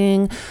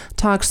counseling,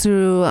 talks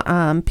through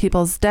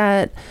people's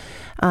debt,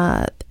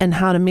 and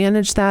how to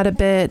manage that a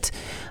bit.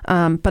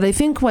 But I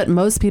think what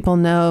most people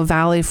know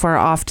Valley for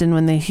often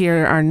when they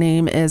hear our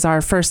name is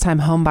our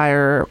first-time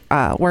homebuyer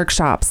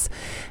workshops.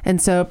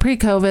 And so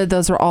pre-COVID,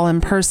 those were all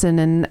in person,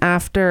 and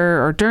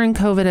after or during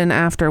COVID and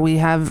after, we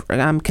have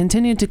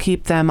continued to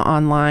keep them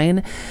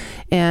online.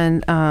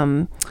 And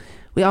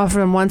we offer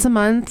them once a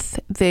month.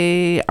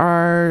 They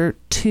are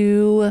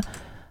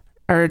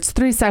it's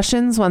 3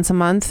 sessions once a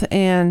month,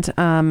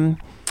 and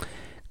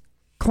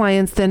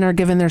clients then are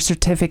given their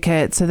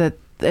certificate so that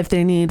if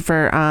they need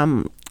for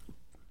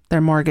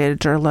their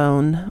mortgage or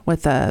loan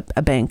with a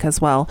bank as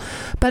well.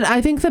 But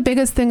I think the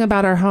biggest thing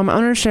about our home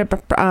ownership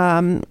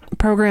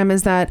program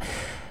is that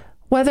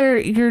whether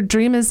your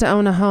dream is to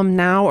own a home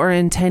now or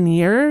in 10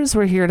 years,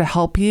 we're here to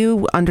help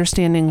you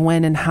understanding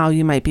when and how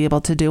you might be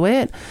able to do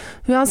it.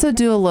 We also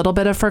do a little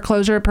bit of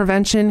foreclosure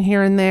prevention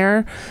here and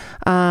there.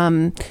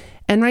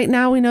 And right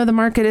now, we know the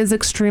market is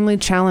extremely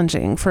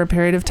challenging. For a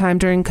period of time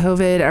during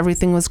COVID,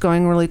 everything was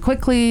going really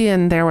quickly,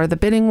 and there were the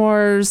bidding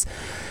wars.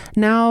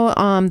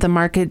 Now, the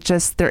market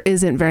there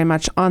isn't very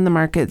much on the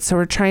market. So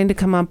we're trying to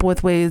come up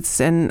with ways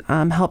and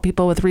help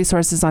people with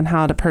resources on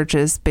how to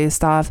purchase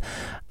based off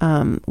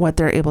what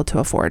they're able to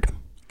afford.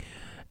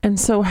 And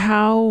so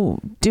how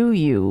do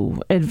you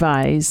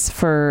advise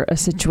for a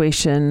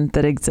situation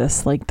that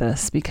exists like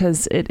this?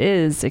 Because it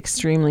is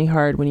extremely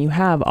hard when you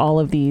have all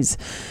of these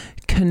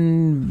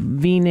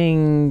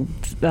convening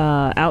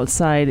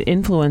outside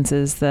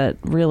influences that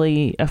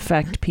really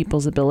affect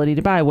people's ability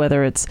to buy,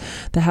 whether it's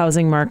the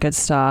housing market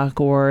stock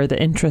or the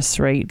interest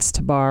rates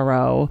to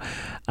borrow,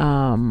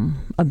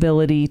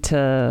 ability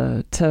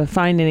to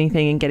find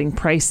anything and getting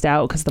priced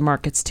out because the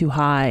market's too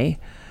high.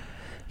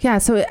 Yeah,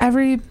 so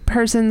every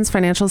person's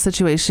financial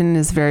situation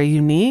is very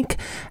unique.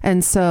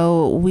 And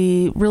so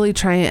we really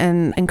try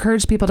and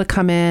encourage people to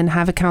come in,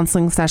 have a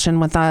counseling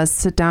session with us,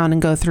 sit down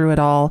and go through it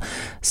all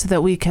so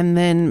that we can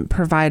then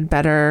provide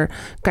better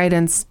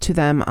guidance to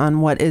them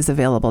on what is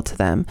available to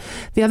them.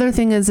 The other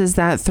thing is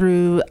that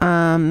through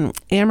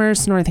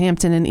Amherst,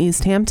 Northampton, and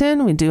East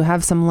Hampton, we do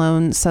have some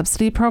loan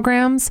subsidy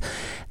programs.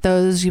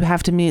 Those you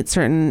have to meet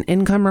certain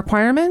income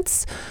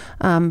requirements.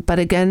 But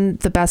again,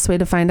 the best way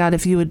to find out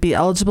if you would be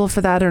eligible for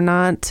that or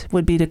not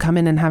would be to come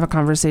in and have a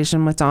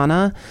conversation with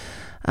Donna.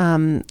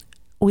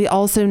 We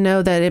also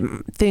know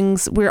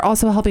that we're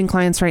also helping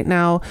clients right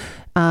now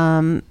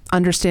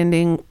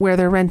understanding where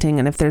they're renting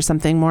and if there's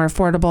something more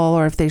affordable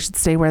or if they should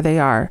stay where they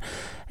are.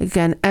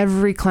 Again,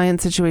 every client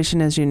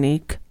situation is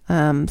unique.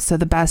 So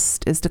the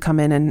best is to come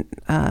in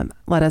and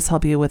let us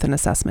help you with an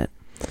assessment.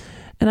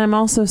 And I'm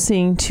also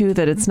seeing, too,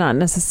 that it's not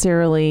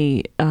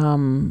necessarily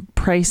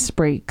price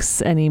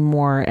breaks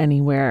anymore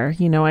anywhere.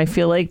 You know, I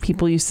feel like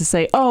people used to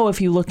say, oh,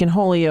 if you look in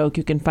Holyoke,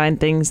 you can find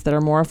things that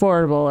are more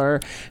affordable, or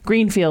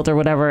Greenfield or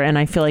whatever. And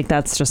I feel like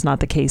that's just not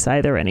the case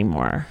either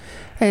anymore.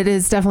 It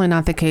is definitely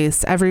not the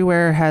case.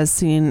 Everywhere has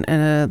seen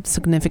a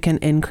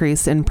significant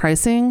increase in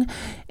pricing,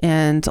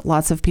 and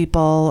lots of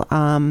people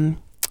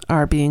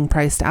are being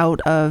priced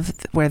out of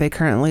where they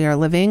currently are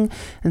living.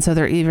 And so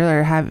they're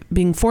either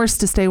being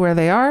forced to stay where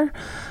they are,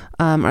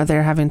 or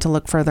they're having to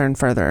look further and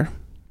further.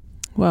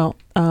 Well,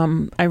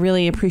 I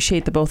really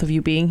appreciate the both of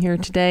you being here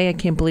today. I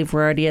can't believe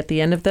we're already at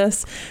the end of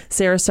this.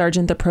 Sarah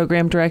Sargent, the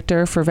program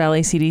director for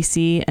Valley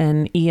CDC,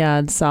 and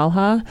Eyad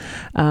Salha,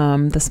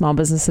 the small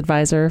business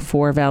advisor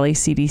for Valley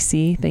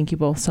CDC. Thank you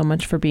both so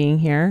much for being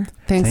here.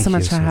 Thanks so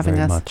much for having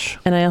us.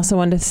 And I also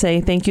wanted to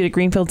say thank you to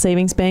Greenfield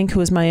Savings Bank,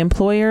 who is my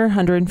employer,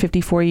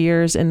 154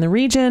 years in the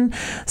region,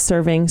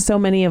 serving so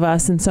many of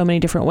us in so many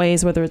different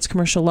ways, whether it's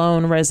commercial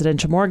loan,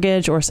 residential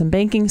mortgage, or some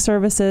banking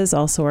services.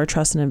 Also our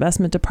trust and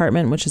investment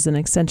department, which is an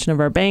extension of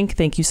our bank.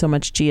 Thank you so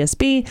much,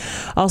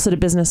 GSB. Also to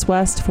Business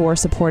West for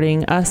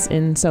supporting us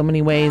in so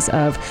many ways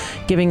of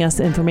giving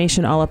us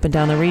information all up and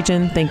down the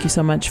region. Thank you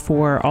so much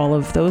for all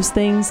of those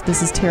things.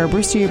 This is Tara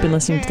Brewster. You've been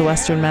listening to the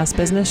Western Mass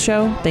Business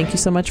Show. Thank you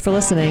so much for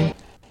listening.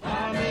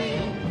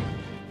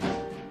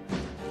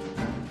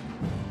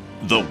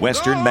 The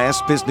Western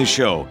Mass Business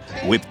Show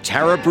with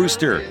Tara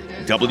Brewster,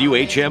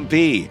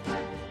 WHMP.